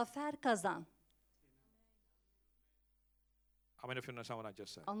alanda zafer kazan. How many of you understand what I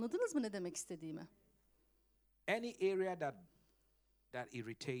just said? Anladınız mı ne demek istediğimi? Any area that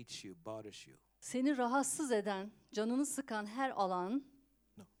irritates you, bothers you. Seni rahatsız eden, canını sıkan her alan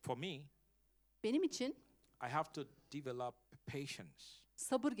No. For me, benim için I have to develop patience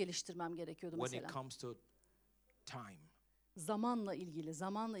sabır geliştirmem gerekiyordu when it mesela. comes to time. Zamanla ilgili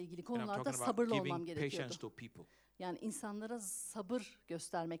And I'm konularda talking about sabırlı olmam giving gerekiyordu. patience to people Yani insanlara sabır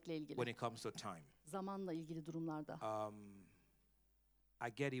göstermekle when ilgili, it comes to time. zamanla ilgili durumlarda. I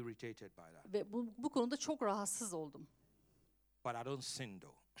get irritated by that. Ve bu konuda çok rahatsız oldum. But I don't sin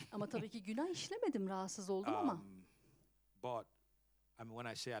though. Ama tabii ki günah işlemedim, rahatsız oldum ama. But I mean,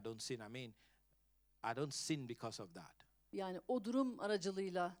 when I say I don't sin, I mean I don't sin because of that. Yani o durum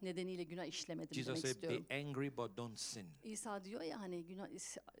aracılığıyla nedeniyle günah işlemedim Jesus demek said, istiyorum. "Be angry, but don't sin." İsa diyor ya hani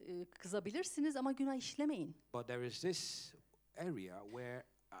kızabilirsiniz ama günah işlemeyin. But there is this area where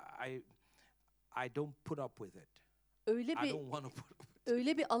I don't put up with it. Öyle I bir don't want to put up with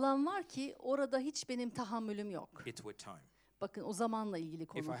öyle bir alan var ki orada hiç benim tahammülüm yok. it with time. Bakın o zamanla ilgili If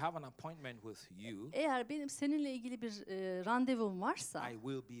konu. I have an appointment with you, Eğer benim seninle ilgili bir randevum varsa I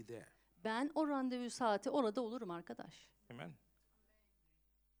will be there. ben o randevu saati orada olurum arkadaş. Amen.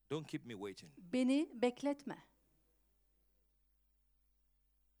 Don't keep me waiting. Beni bekletme.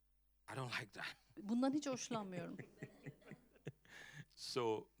 I don't like that. Bundan hiç hoşlanmıyorum.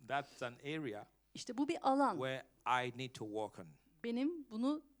 So that's an area İşte bu bir alan. where I need to work on Benim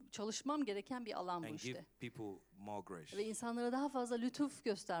bunu çalışmam gereken bir alan bu and give işte. people more grace. Ve insanlara daha fazla lütuf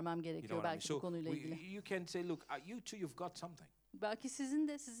göstermem You gerekiyor know what I mean? belki bu So konuyla ilgili. you can say, look, you too, you've got something Belki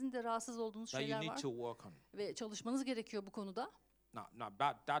sizin de rahatsız olduğunuz that you şeyler need var to work on. ve çalışmanız gerekiyor bu konuda. Now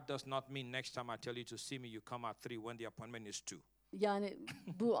that does not mean next time I tell you to see me, you come at 3 when the appointment is 2. Yani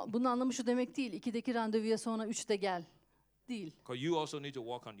bunun anlamı şu demek değil. 2'deki randevuya sonra 3'te gel. Değil. Because you also need to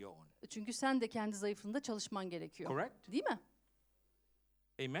work on your own. Çünkü sen de kendi zayıflığında çalışman gerekiyor. Correct? Değil mi?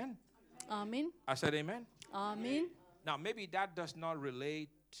 Amen. Amin. I said amen. Amin. Now maybe that does not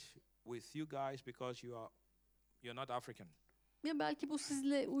relate with you guys because you're not African. Ya belki bu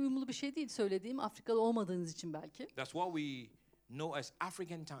sizle uyumlu bir şey değil söylediğim, Afrikalı olmadığınız için belki. That's what we know as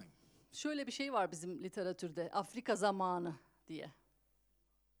African time. Şöyle bir şey var bizim literatürde, Afrika zamanı diye.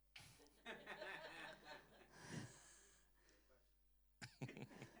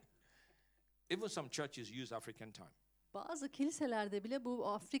 Even some churches use African time. Bazı kiliselerde bile bu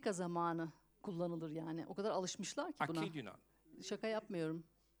Afrika zamanı kullanılır yani. O kadar alışmışlar ki I buna. kid you not. Şaka yapmıyorum.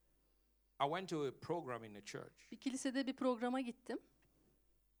 I went to a program in the church Bir kilisede bir programa gittim.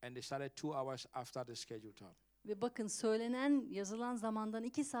 and they started 2 hours after the scheduled time. Ve bakın söylenen, yazılan zamandan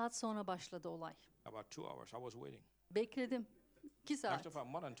 2 saat sonra başladı olay. About 2 hours. I was waiting. Bekledim. 2 saat. Actually,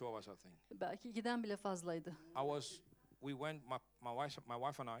 more than 2 hours, I think. Belki 2'den bile fazlaydı. We went, my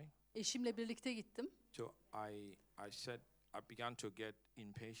wife and I, Eşimle birlikte gittim. so I said, I began to get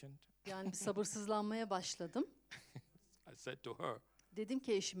impatient. Yani bir sabırsızlanmaya başladım. I said to her, Dedim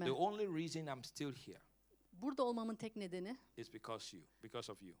ki eşime, the only reason I'm still here burada olmamın tek nedeni is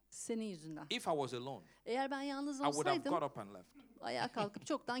because of you. senin yüzünden. If I was alone, Eğer ben yalnız I would have olsaydım got up and left. ayağa kalkıp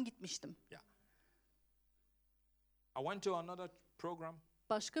çoktan gitmiştim. I went to another program.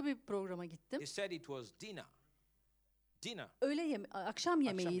 Başka bir programa gittim. They said it was dinner. Akşam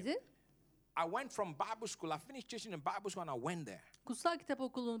yemeğiydi. I went from Bible school. I finished teaching in Bible school and I went there. Kutsal Kitap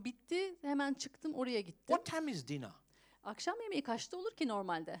Okulu bitti. Hemen çıktım oraya gittim. What time is dinner? Akşam yemeği kaçta olur ki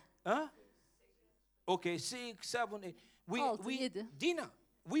normalde? Huh? Okay, 6, 7, 8. Altı, We yedi. dinner.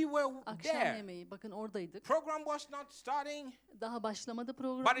 We were Akşam there. yemeği. Bakın oradaydık. Program was not starting. Daha başlamadı By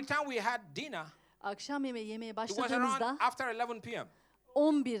program. the time we had dinner, Akşam yemeği yemeye it was around başladığımızda after 11 p.m.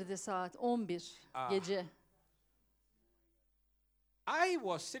 11'di saat. 11 gece. I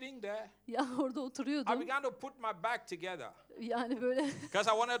was sitting there. Ya orada I oturuyordum. began to put my back together Yani böyle because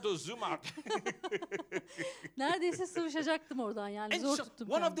I wanted to zoom out. neredeyse sıvışacaktım oradan yani And zor so tuttum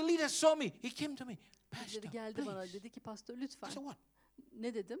one of kendimi. the leaders saw me. He came to me. Pastor, Birileri geldi bana please. dedi ki pastör I lütfen. said, what?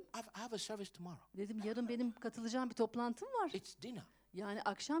 Ne dedim? I have a service tomorrow. Dedim yarın benim katılacağım bir toplantım var. It's dinner. Yani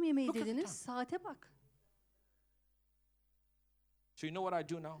akşam yemeği Look at the dediniz time. saate bak. So you know what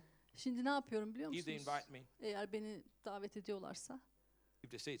I do now? Şimdi ne yapıyorum biliyor If they musunuz? invite me, Eğer beni davet ediyorlarsa, if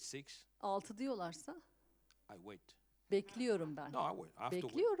they say it's 6, 6 diyorlarsa I wait. bekliyorum ben. No, I wait. I have to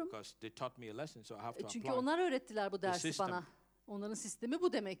wait Bekliyorum. because they taught me a lesson, so I have to Çünkü apply onlar öğrettiler bu dersi system. bana. Onların sistemi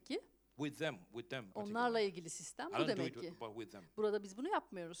bu demek ki. with them. Onlarla particularly. ilgili sistem I bu don't do demek it, ki. but with them. Burada biz bunu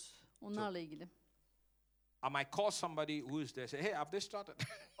yapmıyoruz. Onlarla ilgili. I might call somebody who's there, say, hey, have they started?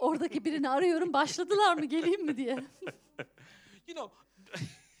 Oradaki birini arıyorum, başladılar mı, geleyim mi diye. You know,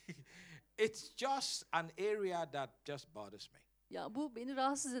 it's just an area that just bothers me. Ya bu beni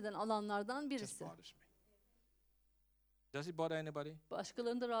rahatsız eden alanlardan Just birisi. bothers me. Does it bother anybody?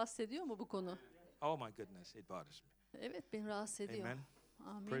 Başkalarını da rahatsız ediyor mu bu konu? Oh my goodness, it bothers me. Evet, beni rahatsız ediyor. Amen.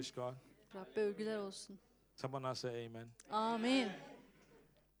 Amin. Praise God. Rabbe övgüler olsun. Someone else say amen. Amin.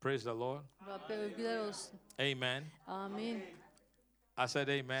 Praise the Lord. Rabbe övgüler olsun. Amen. Amin. I said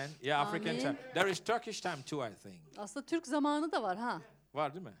amen. Yeah, African Amen. time. There is Turkish time too, I think. Aslında Türk zamanı da var ha.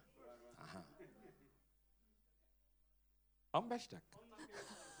 Var değil mi? Aha. 15 dakika.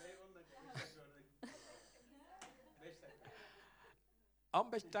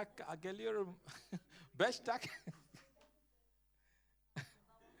 15 dakika geliyorum. 5 dakika.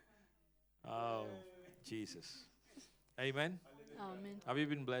 Oh, Jesus. Amen. Amin. Have you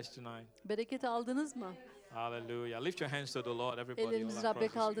been blessed tonight? Bereket aldınız mı? Hallelujah. Lift your hands to the Lord, everybody. all Ellerimizi across Rabbe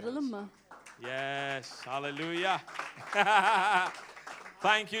this kaldıralım place. mı? Yes. Hallelujah.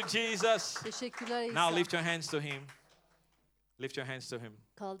 Thank you, Jesus. Teşekkürler Now İsa. lift your hands to Him. Lift your hands to Him.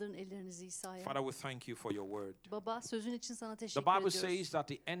 Kaldırın ellerinizi İsa'ya. Father, we thank you for your word. Baba, sözün için sana The teşekkür Bible ediyoruz. says that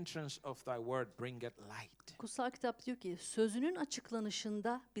the entrance of thy word bringeth light. Kutsal kitap diyor ki sözünün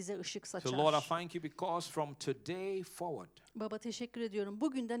açıklanışında bize ışık So saçar. Lord, I thank you because from today forward, Baba teşekkür ediyorum.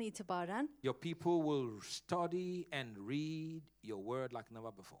 Bugünden itibaren your people will study and read your word like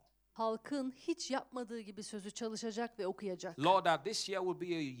never before. halkın hiç yapmadığı gibi sözü çalışacak ve okuyacak. Lord, that this year will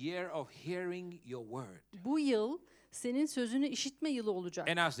be a year of hearing your word. Bu yıl senin sözünü işitme yılı olacak.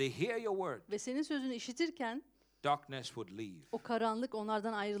 And as they hear your word, Ve senin sözünü işitirken darkness would leave, o karanlık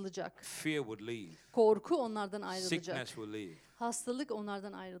onlardan ayrılacak. fear would leave, Korku onlardan ayrılacak. sickness will leave, Hastalık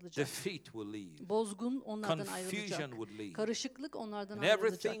onlardan ayrılacak. defeat will leave, Bozgun onlardan confusion ayrılacak. would leave. Karışıklık onlardan And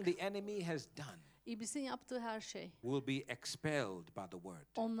ayrılacak. everything the enemy has done İblisin yaptığı her şey will be expelled by the word.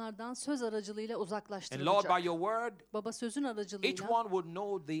 onlardan söz aracılığıyla And Lord, by uzaklaştırılacak. your word, Baba sözün each aracılığıyla one would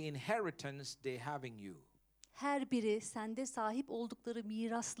know the inheritance they have in you. her biri sende sahip oldukları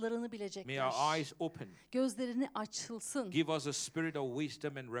miraslarını May bilecekler. our eyes open. Gözlerini açılsın. Give us a spirit of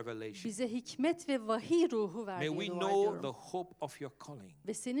wisdom and revelation. Bize hikmet ve vahiy ruhu ver May diye we dua know the ediyorum. hope of your calling.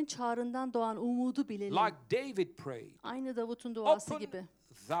 Ve senin çağrından doğan umudu bilelim. Like David prayed, Aynı Davut'un duası open gibi.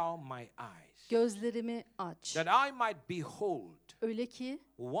 thou my eyes, Gözlerimi aç. that I might behold Öyle ki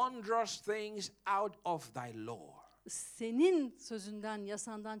wondrous things out of thy law. senin sözünden,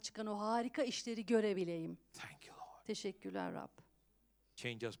 yasandan çıkan o harika işleri görebileyim. Thank you, Lord. Teşekkürler Rab.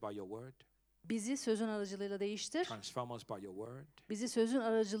 Change us by your word. Bizi sözün aracılığıyla değiştir. Transform us by your word. Bizi sözün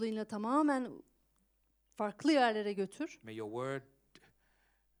aracılığıyla tamamen farklı yerlere götür. May your word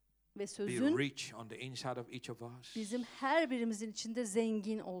Ve be sözün rich on the inside of each of us. bizim her birimizin içinde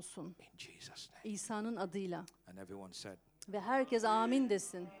zengin olsun. In Jesus' name. İsa'nın adıyla. And everyone said, Ve herkes amin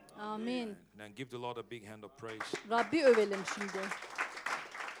desin. Amin. and then give the Lord a big hand of praise. Rabbi övelim şimdi.